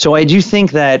 So I do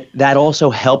think that also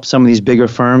helped some of these bigger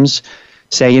firms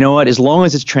say, you know what, as long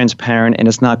as it's transparent and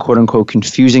it's not quote unquote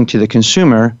confusing to the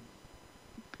consumer,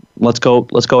 let's go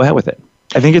ahead with it.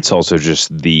 I think it's also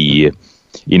just the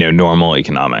normal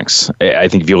economics. I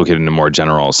think if you look at it in a more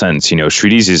general sense,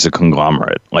 StreetEasy is a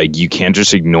conglomerate. Like, you can't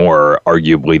just ignore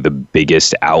arguably the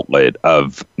biggest outlet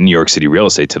of New York City real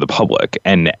estate to the public.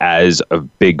 And as a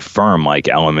big firm like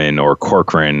Elliman or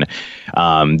Corcoran,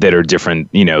 that are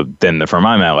different, than the firm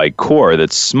I'm at, like Core,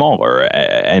 that's smaller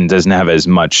and doesn't have as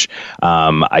much,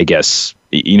 just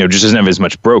doesn't have as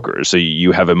much brokers. So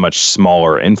you have a much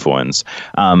smaller influence.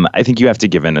 I think you have to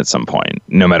give in at some point,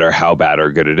 no matter how bad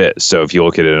or good it is. So if you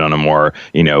look at it on a more,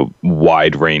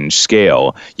 wide range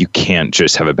scale, you can't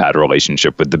just have a bad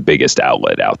relationship with the biggest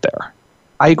outlet out there.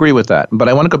 I agree with that. But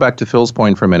I want to go back to Phil's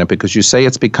point for a minute, because you say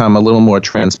it's become a little more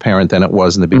transparent than it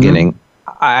was in the beginning.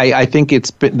 I think it's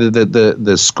been,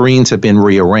 the screens have been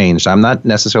rearranged. I'm not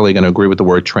necessarily going to agree with the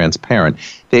word transparent.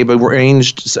 They've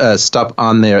arranged stuff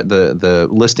on the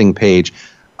listing page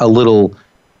a little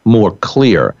more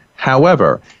clear.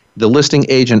 However, the listing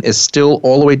agent is still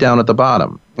all the way down at the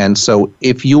bottom. And so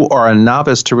if you are a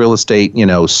novice to real estate,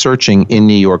 searching in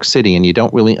New York City, and you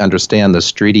don't really understand the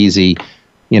StreetEasy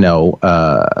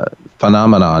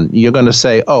phenomenon. You're going to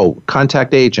say, "Oh,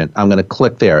 contact agent." I'm going to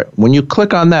click there. When you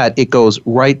click on that, it goes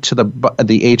right to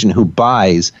the agent who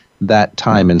buys that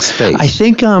time and space. I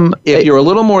think if you're a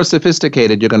little more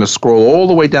sophisticated, you're going to scroll all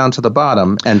the way down to the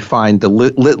bottom and find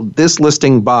this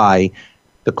listing by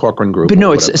the Corcoran Group. But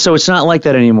no, it's not like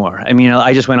that anymore. I mean,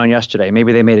 I just went on yesterday.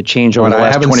 Maybe they made a change over the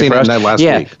last 24 hours. I haven't seen it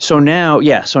last week. So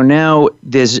now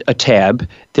there's a tab.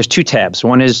 There's two tabs.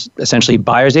 One is essentially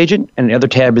buyer's agent, and the other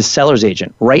tab is seller's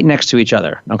agent, right next to each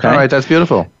other. Okay. All right, that's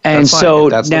beautiful. And so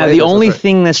now the only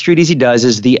thing that StreetEasy does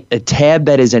is a tab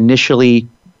that is initially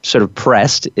sort of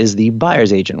pressed is the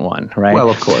buyer's agent one, right?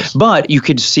 Well, of course. But you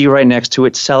could see right next to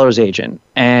it seller's agent.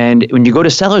 And when you go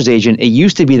to seller's agent, it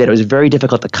used to be that it was very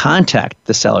difficult to contact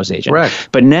the seller's agent. Correct.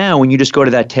 But now when you just go to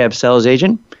that tab seller's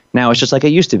agent, now it's just like it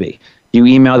used to be. You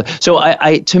email. So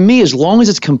to me, as long as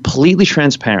it's completely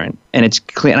transparent and it's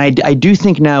clear, and I do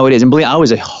think now it is, and believe I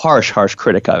was a harsh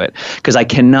critic of it because I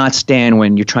cannot stand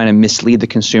when you're trying to mislead the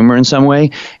consumer in some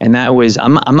way. And that was,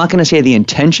 I'm not going to say the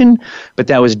intention, but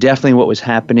that was definitely what was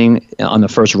happening on the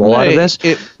first rollout of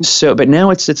this. But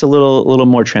now it's a little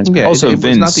more transparent. Yeah, also,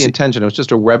 it's not the intention. It was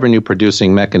just a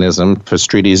revenue-producing mechanism for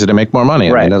StreetEasy to make more money.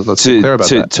 Right. I mean, let's be clear about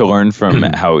that. To learn from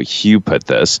how Hugh put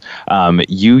this,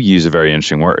 you use a very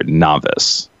interesting word, novice.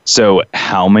 So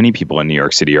how many people in New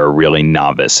York City are really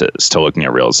novices to looking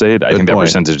at real estate? I think that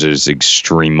percentage is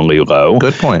extremely low.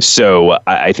 Good point. So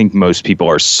I think most people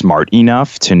are smart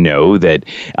enough to know that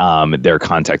they're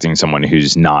contacting someone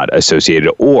who's not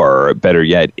associated, or better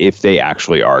yet, if they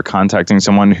actually are contacting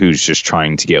someone who's just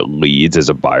trying to get leads as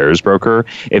a buyer's broker,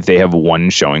 if they have one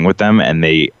showing with them and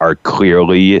they are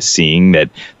clearly seeing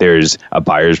that there's a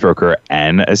buyer's broker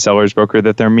and a seller's broker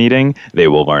that they're meeting, they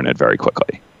will learn it very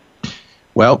quickly.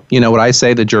 Well, you know what I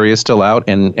say, the jury is still out,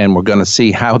 and we're going to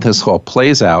see how this all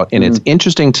plays out. And it's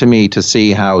interesting to me to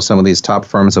see how some of these top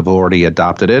firms have already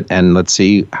adopted it. And let's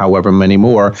see however many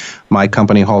more. My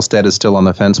company, Halstead, is still on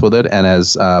the fence with it. And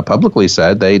as publicly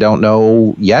said, they don't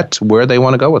know yet where they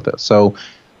want to go with this. So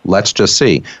let's just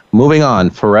see. Moving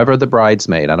on, Forever the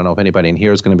Bridesmaid. I don't know if anybody in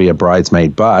here is going to be a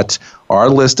bridesmaid, but are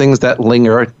listings that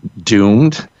linger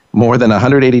doomed? More than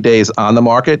 180 days on the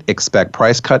market, expect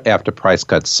price cut after price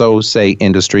cut. So say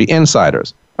industry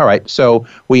insiders. All right, so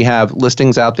we have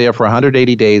listings out there for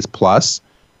 180 days plus,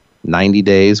 90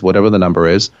 days, whatever the number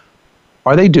is.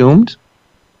 Are they doomed?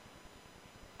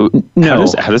 No.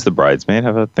 How does the bridesmaid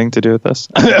have a thing to do with this?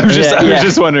 I was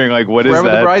just wondering, like, what is that?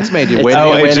 Forever the Bridesmaid. You're waiting.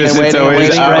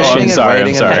 I'm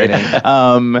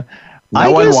sorry. No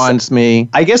one wants me.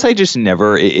 I guess I just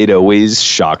never, it always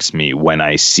shocks me when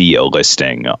I see a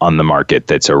listing on the market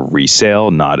that's a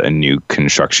resale, not a new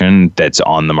construction, that's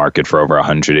on the market for over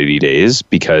 180 days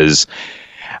because,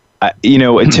 a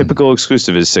typical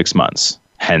exclusive is 6 months,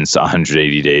 hence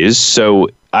 180 days. So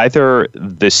either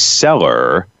the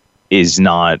seller is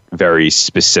not very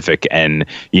specific and,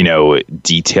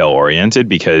 detail oriented,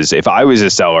 because if I was a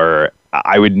seller,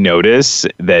 I would notice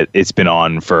that it's been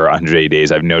on for 180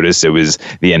 days. I've noticed it was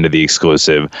the end of the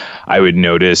exclusive. I would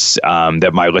notice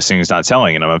that my listing is not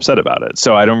selling and I'm upset about it.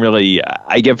 So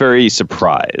I get very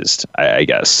surprised, I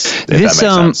guess, if that makes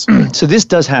sense. So this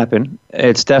does happen.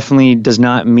 It definitely does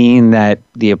not mean that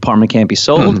the apartment can't be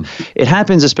sold. It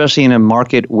happens especially in a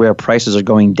market where prices are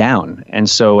going down. And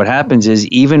so what happens is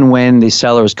even when the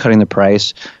seller is cutting the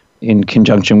price in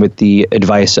conjunction with the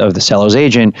advice of the seller's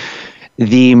agent,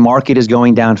 the market is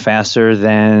going down faster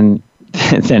than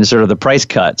sort of the price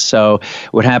cut. So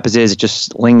what happens is it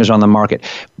just lingers on the market.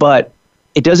 But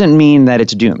it doesn't mean that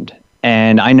it's doomed.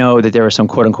 And I know that there are some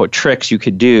quote unquote tricks you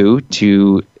could do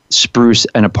to spruce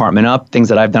an apartment up. Things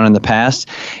that I've done in the past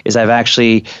is I've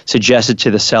actually suggested to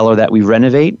the seller that we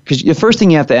renovate. Because the first thing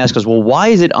you have to ask is, well, why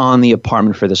is it on the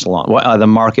apartment for this long? The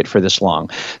market for this long?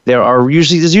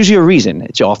 There's usually a reason.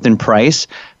 It's often price,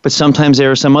 but sometimes there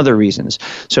are some other reasons.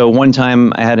 So one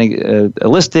time I had a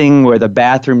listing where the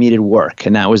bathroom needed work,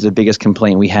 and that was the biggest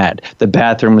complaint we had. The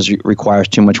bathroom requires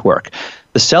too much work.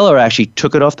 The seller actually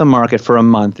took it off the market for a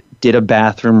month, did a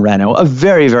bathroom reno, a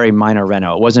very, very minor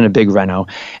reno. It wasn't a big reno,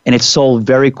 and it sold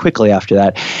very quickly after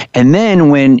that. And then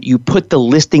when you put the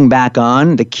listing back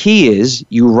on, the key is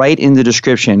you write in the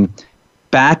description,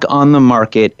 back on the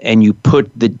market, and you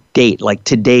put the date, like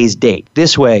today's date.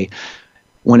 This way,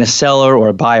 when a seller or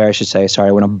a buyer, I should say,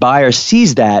 when a buyer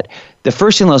sees that, the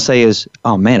first thing they'll say is,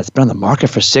 oh man, it's been on the market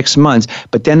for 6 months.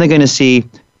 But then they're going to see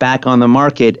back on the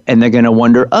market and they're going to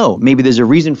wonder, oh, maybe there's a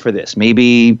reason for this.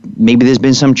 Maybe there's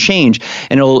been some change,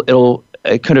 and it'll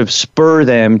kind of spur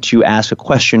them to ask a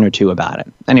question or two about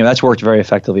it. Anyway, that's worked very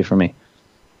effectively for me.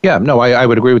 Yeah, no, I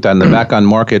would agree with that. And the back on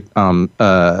market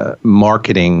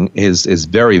marketing is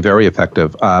very, very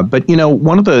effective. But,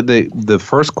 one of the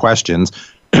first questions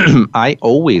I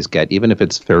always get, even if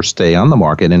it's first day on the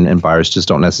market and buyers just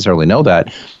don't necessarily know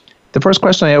that, the first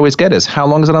question I always get is, how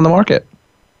long is it on the market?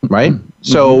 Right? Mm-hmm.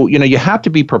 So, you have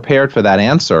to be prepared for that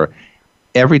answer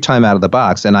every time out of the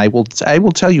box. And I will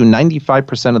tell you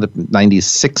 95% of the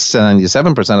 96,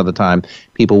 97% of the time,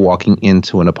 people walking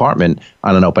into an apartment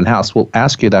on an open house will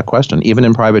ask you that question, even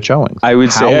in private showings. I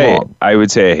would say I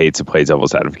hate to play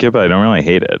devil's advocate, but I don't really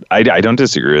hate it. I don't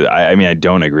disagree. I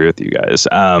don't agree with you guys.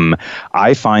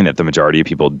 I find that the majority of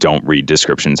people don't read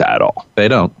descriptions at all. They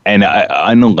don't. And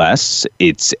unless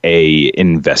it's a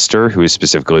investor who is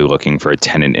specifically looking for a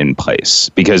tenant in place,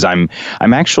 because I'm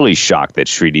actually shocked that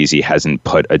StreetEasy hasn't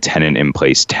put a tenant in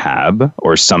place tab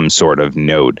or some sort of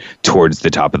note towards the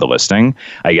top of the listing.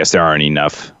 I guess there aren't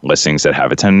enough listings that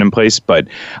have a tenant in place, but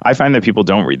I find that people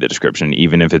don't read the description,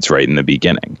 even if it's right in the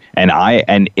beginning.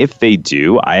 And if they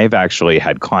do, I have actually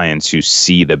had clients who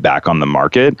see the back on the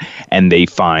market and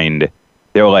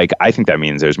they're like, I think that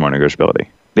means there's more negotiability.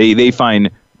 They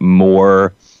find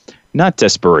more, not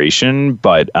desperation,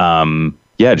 but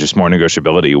just more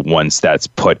negotiability once that's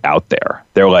put out there.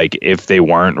 They're like, if they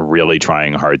weren't really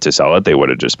trying hard to sell it, they would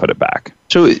have just put it back.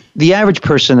 So the average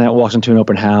person that walks into an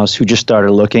open house who just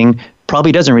started looking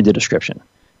probably doesn't read the description.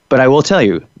 But I will tell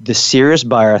you, the serious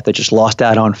buyer that just lost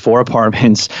out on 4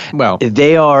 apartments,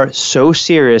 they are so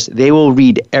serious, they will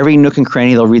read every nook and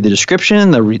cranny. They'll read the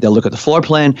description, they'll look at the floor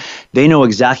plan, they know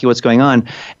exactly what's going on.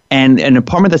 And an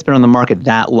apartment that's been on the market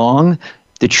that long,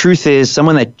 the truth is,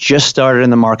 someone that just started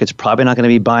in the market is probably not going to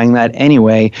be buying that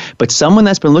anyway. But someone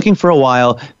that's been looking for a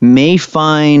while may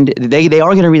find they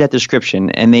are going to read that description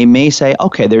and they may say,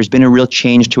 okay, there's been a real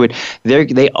change to it.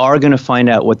 They are going to find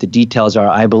out what the details are,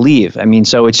 I believe. I mean,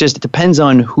 so it depends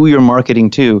on who you're marketing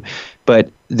to.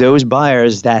 But those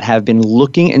buyers that have been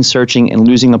looking and searching and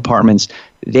losing apartments,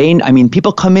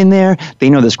 people come in there,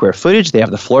 they know the square footage, they have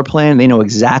the floor plan, they know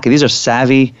exactly. These are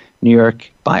savvy New York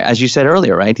buyers, as you said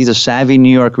earlier, right? These are savvy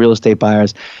New York real estate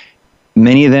buyers.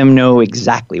 Many of them know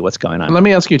exactly what's going on. Let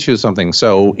me ask you something.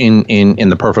 So in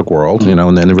the perfect world,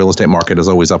 and then the real estate market is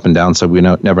always up and down, so we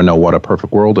never know what a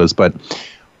perfect world is. But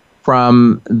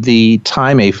from the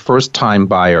time a first-time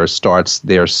buyer starts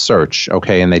their search,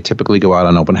 okay, and they typically go out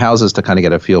on open houses to kind of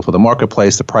get a feel for the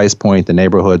marketplace, the price point, the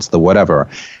neighborhoods, the whatever,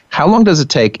 how long does it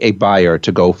take a buyer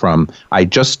to go from, I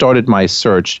just started my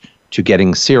search, to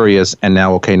getting serious, and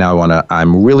now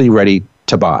I'm really ready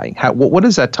to buy? What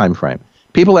is that time frame?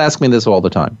 People ask me this all the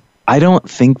time. I don't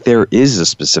think there is a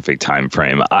specific time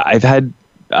frame. I've had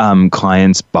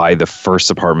clients buy the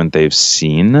first apartment they've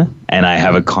seen, and I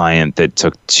have a client that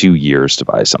took 2 years to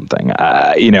buy something.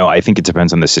 I think it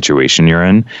depends on the situation you're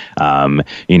in.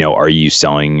 Are you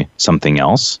selling something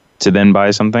else to then buy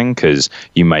something? Because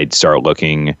you might start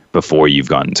looking before you've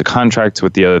gotten to contract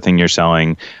with the other thing you're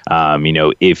selling.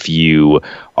 If you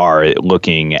are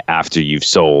looking after you've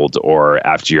sold or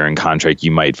after you're in contract,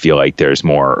 you might feel like there's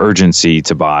more urgency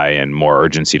to buy and more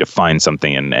urgency to find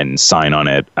something and sign on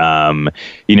it.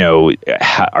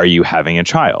 Are you having a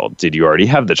child? Did you already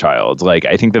have the child?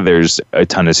 I think that there's a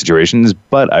ton of situations,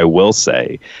 but I will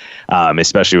say,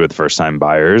 especially with first-time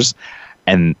buyers,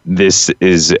 and this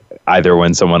is either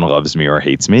when someone loves me or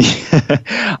hates me,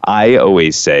 I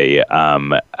always say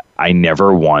I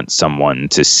never want someone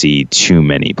to see too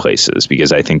many places,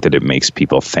 because I think that it makes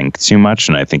people think too much,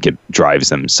 and I think it drives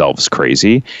themselves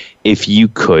crazy. If you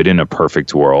could, in a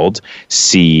perfect world,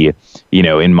 see,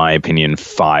 in my opinion,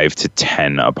 5 to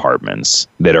 10 apartments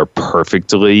that are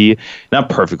not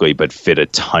perfectly, but fit a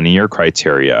ton of your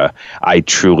criteria, I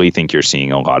truly think you're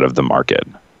seeing a lot of the market.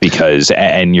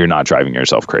 And you're not driving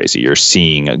yourself crazy. You're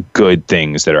seeing good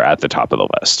things that are at the top of the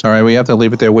list. All right, we have to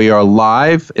leave it there. We are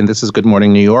live, and this is Good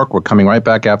Morning New York. We're coming right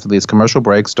back after these commercial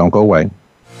breaks. Don't go away.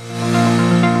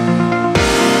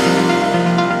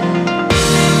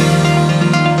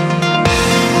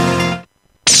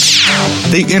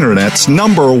 The Internet's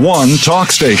 #1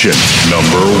 talk station.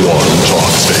 #1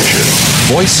 talk station.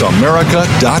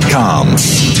 VoiceAmerica.com.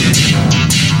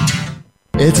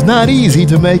 It's not easy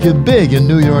to make it big in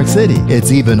New York City.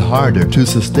 It's even harder to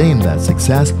sustain that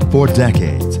success for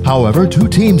decades. However, 2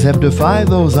 teams have defied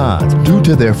those odds due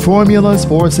to their formulas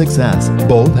for success.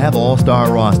 Both have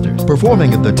all-star rosters,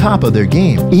 performing at the top of their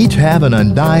game. Each have an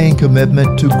undying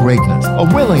commitment to greatness, a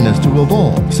willingness to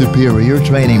evolve, superior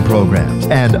training programs,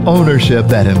 and ownership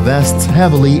that invests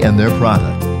heavily in their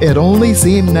product. It only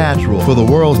seemed natural for the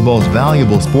world's most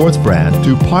valuable sports brand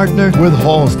to partner with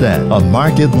Halstead, a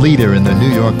market leader in the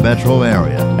New York metro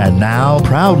area, and now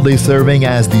proudly serving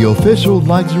as the official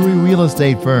luxury real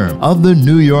estate firm of the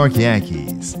New York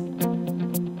Yankees.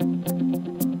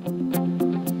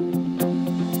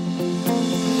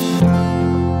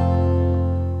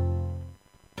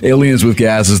 Aliens with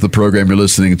Gas is the program you're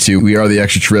listening to. We are the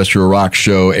extraterrestrial rock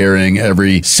show airing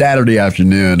every Saturday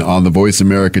afternoon on the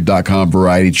VoiceAmerica.com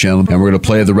variety channel. And we're going to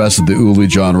play the rest of the Uli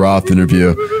John Roth interview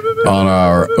on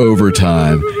our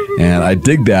overtime. And I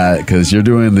dig that because you're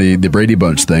doing the Brady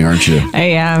Bunch thing, aren't you? I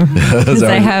am. Because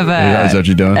I have a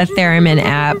theremin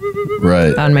app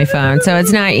on my phone. So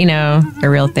it's not, a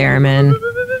real theremin.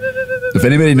 If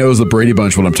anybody knows the Brady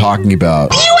Bunch, what I'm talking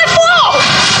about.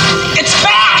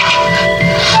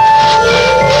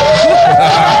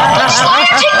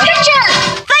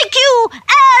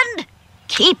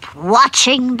 Keep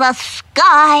watching the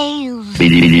skies.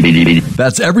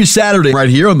 That's every Saturday right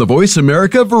here on the Voice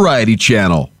America Variety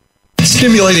Channel.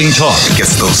 Stimulating talk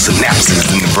gets those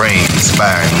synapses in the brain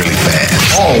firing really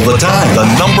fast. All the time. The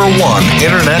 #1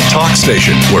 internet talk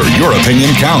station where your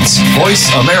opinion counts.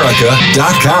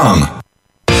 VoiceAmerica.com.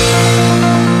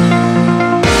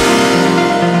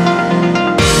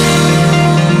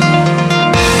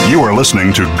 You are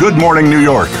listening to Good Morning New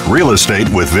York, Real Estate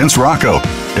with Vince Rocco.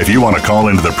 If you want to call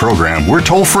into the program, we're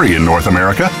toll-free in North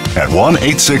America at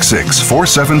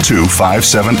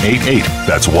 1-866-472-5788.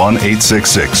 That's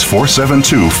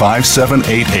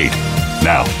 1-866-472-5788.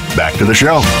 Now, back to the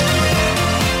show.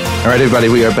 All right, everybody,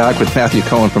 we are back with Matthew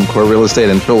Cohen from Core Real Estate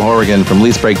and Phil Horrigan from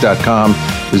LeaseBreak.com,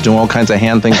 who's doing all kinds of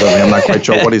hand things over me. I'm not quite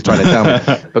sure what he's trying to tell me.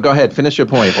 But go ahead, finish your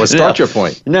point, or start your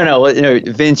point. No.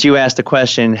 Vince, you asked the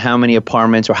question, how many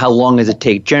apartments or how long does it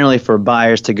take generally for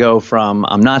buyers to go from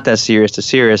I'm not that serious to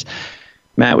serious?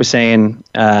 Matt was saying,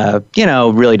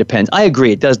 really depends. I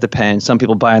agree, it does depend. Some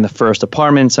people buy in the first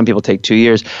apartment, some people take 2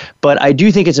 years. But I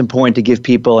do think it's important to give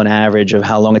people an average of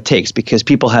how long it takes because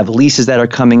people have leases that are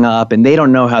coming up and they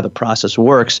don't know how the process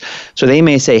works. So they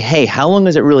may say, hey, how long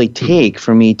does it really take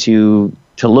for me to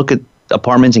look at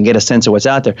apartments and get a sense of what's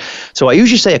out there? So I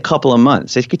usually say a couple of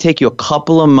months. It could take you a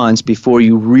couple of months before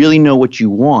you really know what you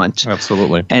want.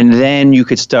 Absolutely. And then you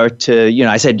could start to,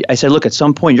 I said, look, at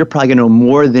some point you're probably going to know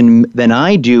more than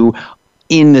I do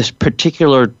in this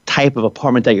particular type of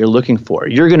apartment that you're looking for.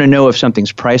 You're going to know if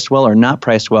something's priced well or not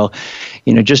priced well,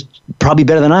 just probably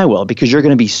better than I will because you're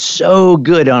going to be so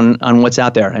good on what's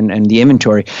out there and the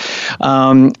inventory.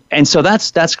 And so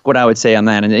that's what I would say on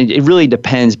that. And it really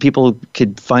depends. People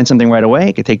could find something right away.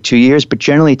 It could take 2 years, but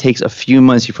generally it takes a few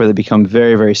months before they become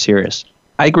very, very serious.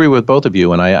 I agree with both of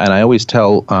you, and I always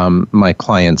tell my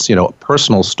clients,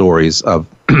 personal stories of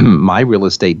my real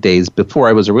estate days before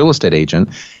I was a real estate agent.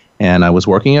 And I was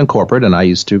working in corporate, and I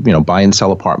used to, buy and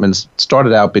sell apartments.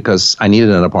 Started out because I needed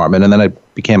an apartment, and then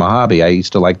it became a hobby. I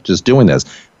used to like just doing this.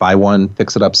 Buy one,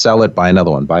 fix it up, sell it, buy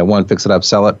another one. Buy one, fix it up,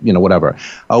 sell it, whatever.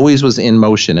 Always was in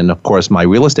motion. And, of course, my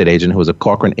real estate agent, who was a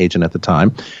Corcoran agent at the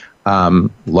time,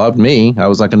 loved me. I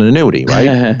was like an annuity,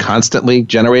 right? Constantly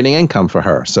generating income for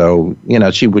her. So,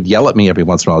 she would yell at me every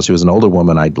once in a while. She was an older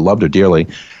woman. I loved her dearly.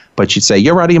 But she'd say,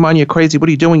 you're out of your mind, you're crazy. What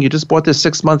are you doing? You just bought this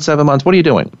 6 months, 7 months. What are you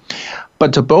doing?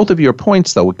 But to both of your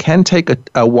points, though, it can take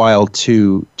a while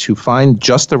to find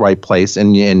just the right place.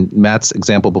 And in Matt's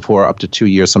example before, up to 2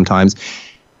 years sometimes.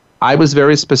 I was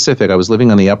very specific. I was living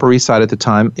on the Upper East Side at the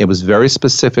time. It was very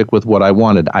specific with what I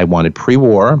wanted. I wanted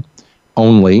pre-war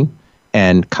only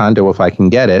and condo if I can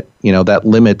get it. That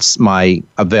limits my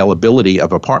availability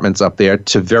of apartments up there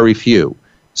to very few.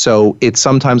 So it's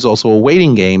sometimes also a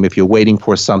waiting game if you're waiting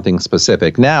for something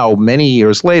specific. Now, many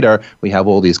years later, we have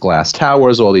all these glass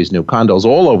towers, all these new condos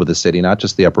all over the city, not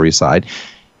just the Upper East Side.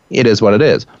 It is what it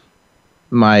is.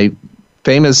 My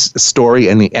famous story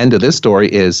and the end of this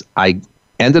story is I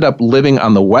ended up living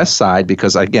on the West Side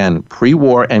because, again,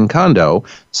 pre-war and condo.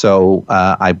 So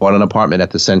I bought an apartment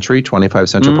at the Century, 25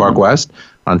 Central Park West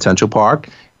on Central Park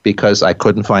because I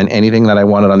couldn't find anything that I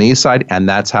wanted on the East Side, and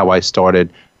that's how I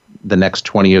started the next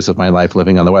 20 years of my life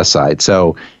living on the West Side.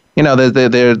 So,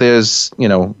 there's,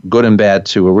 good and bad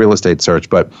to a real estate search.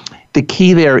 But the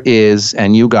key there is,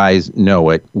 and you guys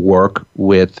know it, work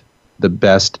with the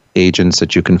best agents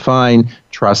that you can find,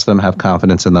 trust them, have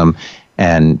confidence in them,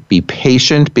 and be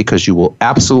patient because you will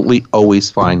absolutely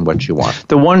always find what you want.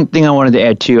 The one thing I wanted to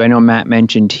add too, I know Matt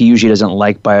mentioned he usually doesn't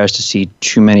like buyers to see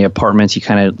too many apartments. He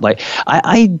kind of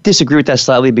I disagree with that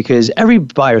slightly because every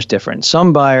buyer's different.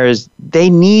 Some buyers, they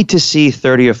need to see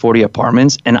 30 or 40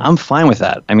 apartments, and I'm fine with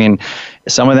that. I mean,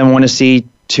 some of them want to see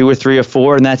 2 or 3 or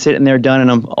 4, and that's it, and they're done, and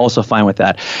I'm also fine with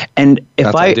that. And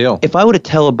if I were to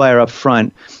tell a buyer up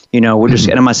front, we're just,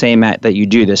 and I'm not saying, Matt, that you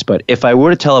do this, but if I were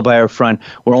to tell a buyer up front,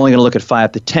 we're only going to look at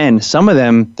 5 to 10, some of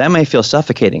them, that may feel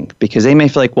suffocating because they may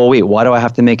feel like, well, wait, why do I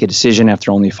have to make a decision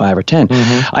after only 5 or 10?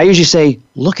 I usually say,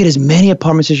 look at as many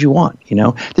apartments as you want.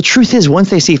 The truth is, once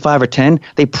they see 5 or 10,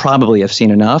 they probably have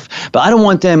seen enough, but I don't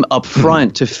want them up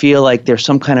front to feel like there's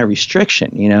some kind of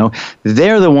restriction.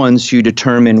 They're the ones who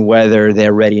determine whether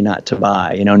they're ready not to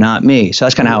buy, not me. So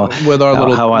that's kind of how with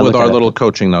our little little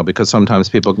coaching, though, because sometimes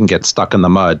people can get stuck in the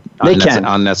mud. They can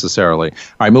unnecessarily. All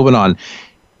right, moving on.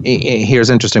 Here's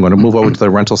interesting. We're going to move over to the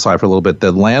rental side for a little bit.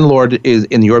 The landlord is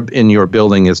in your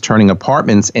building is turning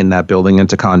apartments in that building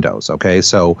into condos. Okay,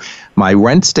 so my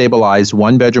rent stabilized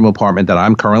 1-bedroom apartment that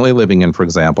I'm currently living in, for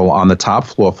example, on the top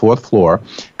floor, 4th floor,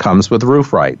 comes with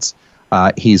roof rights.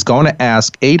 He's going to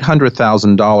ask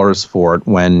 $800,000 for it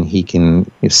when he can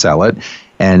sell it.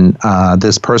 And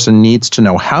this person needs to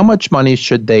know how much money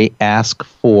should they ask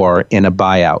for in a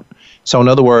buyout. So in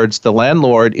other words, the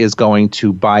landlord is going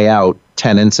to buy out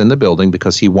tenants in the building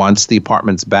because he wants the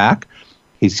apartments back.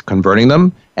 He's converting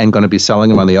them and going to be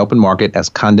selling them on the open market as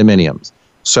condominiums.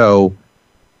 So,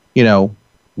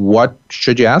 what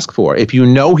should you ask for? If you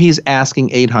know he's asking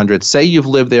 $800,000, say you've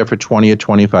lived there for 20 or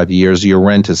 25 years, your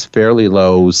rent is fairly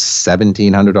low,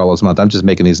 $1,700 a month. I'm just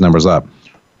making these numbers up.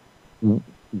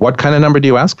 What kind of number do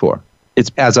you ask for? It's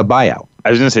as a buyout. I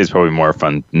was going to say it's probably more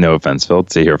fun, no offense, Phil,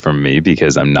 to hear from me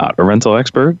because I'm not a rental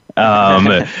expert.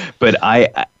 But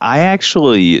I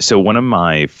actually, so one of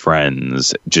my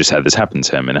friends just had this happen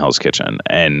to him in Hell's Kitchen.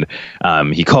 And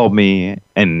he called me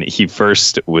and he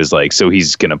first was like, so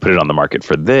he's going to put it on the market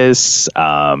for this,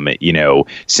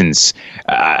 since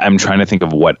I'm trying to think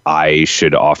of what I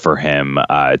should offer him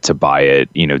to buy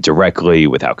it, directly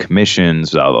without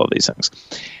commissions, without all these things.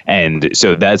 And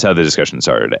so that's how the discussion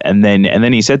started. And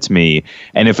then he said to me,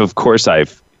 and if of course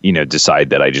I've,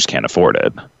 decide that I just can't afford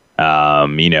it,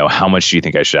 how much do you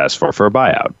think I should ask for a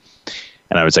buyout?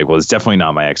 And I was like, well, it's definitely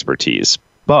not my expertise,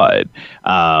 but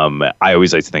I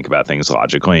always like to think about things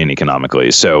logically and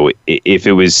economically. So if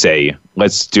it was, say,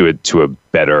 let's do it to a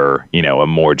better, a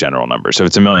more general number. So if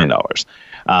it's $1 million,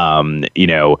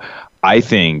 I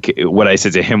think what I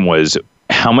said to him was,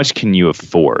 how much can you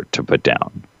afford to put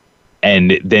down?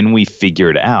 And then we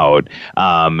figured out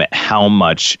how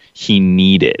much he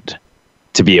needed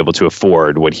to be able to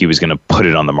afford what he was going to put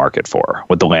it on the market for,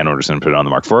 what the landlord was going to put it on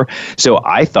the market for. So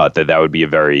I thought that would be a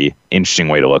very interesting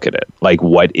way to look at it. Like,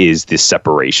 what is the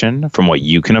separation from what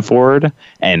you can afford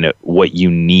and what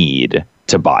you need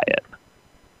to buy it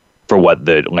for what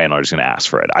the landlord is going to ask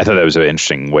for it? I thought that was an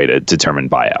interesting way to determine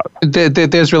buyout.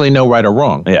 There's really no right or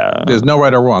wrong. Yeah. There's no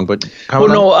right or wrong. But I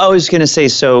was going to say,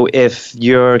 so if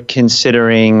you're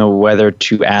considering whether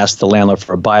to ask the landlord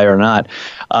for a buyer or not,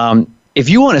 if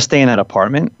you want to stay in that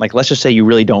apartment, like let's just say you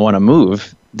really don't want to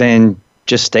move, then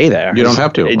just stay there. You don't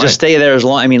have to. Just stay there as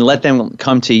long. Let them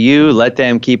come to you. Let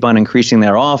them keep on increasing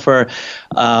their offer.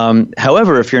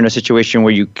 However, if you're in a situation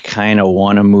where you kind of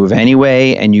want to move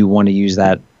anyway and you want to use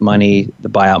that money, the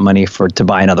buyout money, to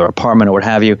buy another apartment or what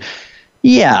have you,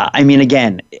 yeah.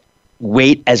 Again,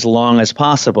 wait as long as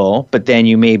possible, but then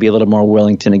you may be a little more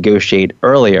willing to negotiate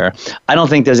earlier. I don't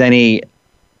think there's any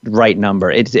right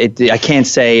number. I can't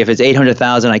say if it's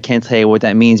 $800,000. I can't tell you what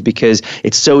that means because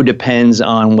it so depends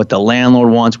on what the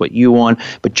landlord wants, what you want.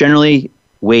 But generally,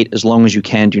 wait as long as you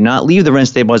can. Do not leave the rent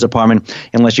stabilized apartment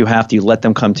unless you have to. You let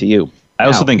them come to you. I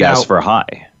also think ask for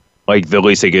high. Like the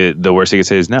worst they could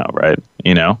say is no, right?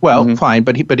 Well, fine,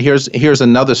 but here's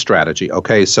another strategy.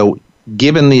 Okay, so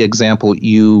given the example,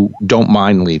 you don't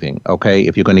mind leaving. Okay,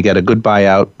 if you're going to get a good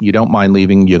buyout, you don't mind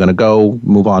leaving. You're going to go,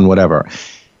 move on, whatever.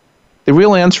 The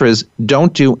real answer is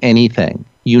don't do anything.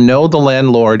 The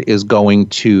landlord is going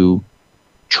to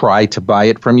try to buy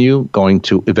it from you, going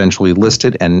to eventually list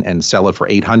it and sell it for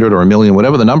 $800,000 or $1 million,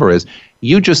 whatever the number is.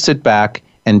 You just sit back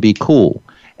and be cool.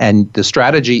 And the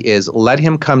strategy is let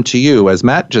him come to you, as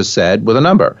Matt just said, with a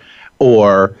number.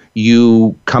 Or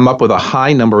you come up with a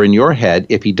high number in your head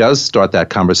if he does start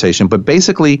that conversation. But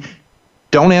basically,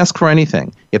 don't ask for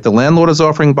anything. If the landlord is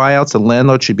offering buyouts, the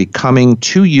landlord should be coming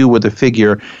to you with a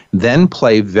figure, then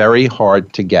play very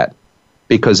hard to get.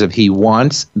 Because if he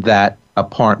wants that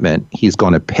apartment, he's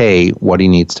going to pay what he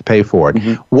needs to pay for it.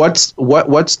 What's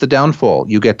the downfall?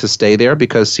 You get to stay there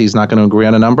because he's not going to agree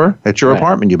on a number? It's your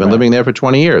apartment. You've been living there for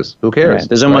 20 years. Who cares? Right.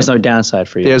 There's almost no downside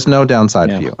for you. There's no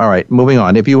downside for you. All right, moving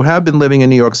on. If you have been living in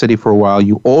New York City for a while,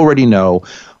 you already know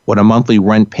what a monthly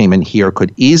rent payment here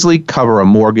could easily cover a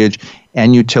mortgage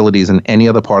and utilities in any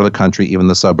other part of the country, even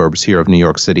the suburbs here of New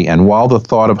York City. And while the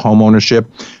thought of homeownership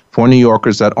for New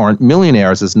Yorkers that aren't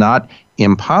millionaires is not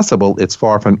impossible, it's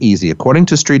far from easy. According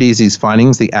to StreetEasy's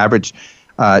findings, the average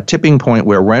tipping point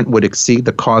where rent would exceed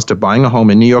the cost of buying a home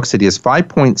in New York City is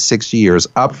 5.6 years,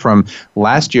 up from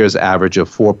last year's average of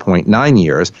 4.9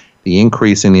 years. The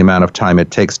increase in the amount of time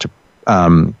it takes to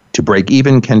break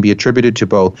even can be attributed to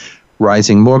both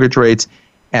rising mortgage rates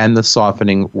and the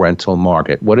softening rental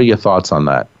market. What are your thoughts on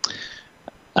that?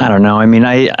 I don't know. I mean,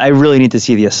 I really need to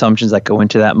see the assumptions that go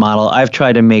into that model. I've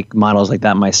tried to make models like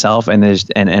that myself, and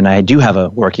I do have a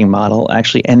working model,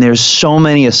 actually, and there's so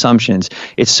many assumptions.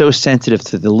 It's so sensitive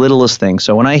to the littlest thing.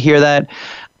 So when I hear that,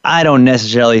 I don't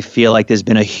necessarily feel like there's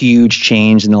been a huge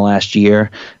change in the last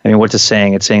year. I mean, what's it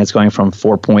saying? It's saying it's going from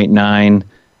 4.9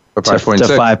 to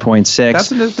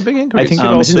 5.6. That's a big increase. I think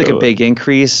it seems like a big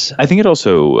increase. I think it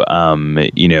also,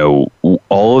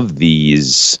 all of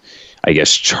these, I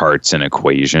guess, charts and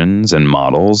equations and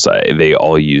models, they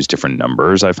all use different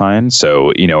numbers, I find.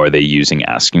 So, are they using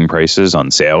asking prices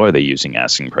on sale? Are they using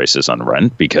asking prices on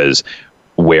rent? Because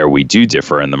where we do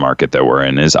differ in the market that we're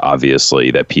in is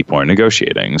obviously that people are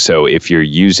negotiating. So if you're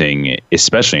using,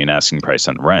 especially an asking price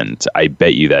on rent, I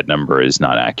bet you that number is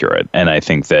not accurate. And I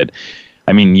think that,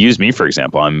 use me, for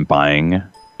example. I'm buying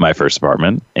my first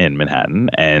apartment in Manhattan,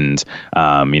 and,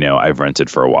 I've rented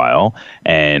for a while,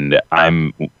 and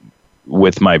I'm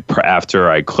with after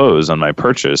I close on my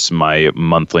purchase, my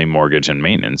monthly mortgage and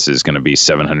maintenance is going to be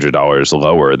 $700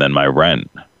 lower than my rent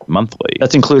monthly.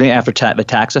 That's including after the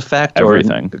tax effect?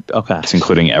 Everything. Okay. It's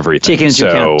including everything. Taking into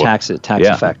account tax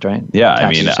effect, right? Yeah.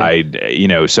 I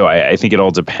think it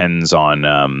all depends on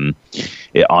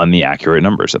the accurate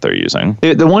numbers that they're using.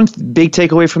 The one big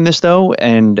takeaway from this, though,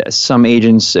 and some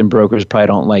agents and brokers probably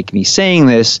don't like me saying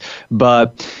this,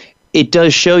 but it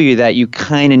does show you that you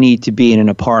kind of need to be in an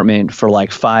apartment for like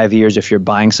 5 years if you're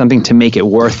buying something to make it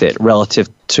worth it relative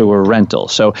to a rental.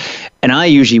 So, and I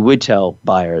usually would tell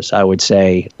buyers, I would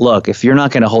say, look, if you're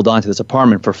not going to hold on to this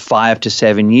apartment for 5 to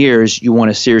 7 years, you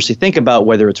want to seriously think about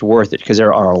whether it's worth it, because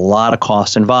there are a lot of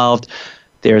costs involved.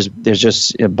 There's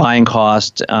just buying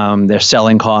costs, there's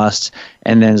selling costs,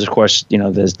 and then, of course,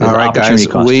 there's all right, opportunity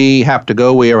guys, costs. We have to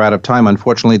go. We are out of time.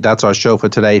 Unfortunately, that's our show for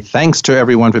today. Thanks to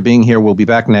everyone for being here. We'll be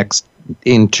back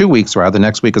in 2 weeks, rather.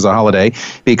 Next week is a holiday.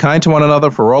 Be kind to one another.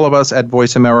 For all of us at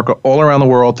Voice America all around the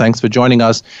world, thanks for joining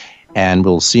us, and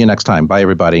we'll see you next time. Bye,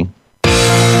 everybody.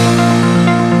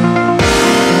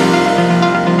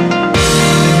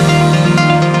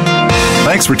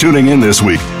 Thanks for tuning in this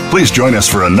week. Please join us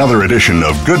for another edition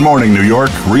of Good Morning New York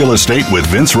Real Estate with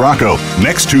Vince Rocco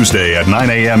next Tuesday at 9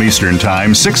 a.m. Eastern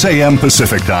Time, 6 a.m.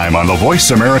 Pacific Time on the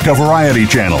Voice America Variety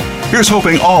Channel. Here's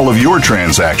hoping all of your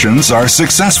transactions are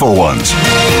successful ones.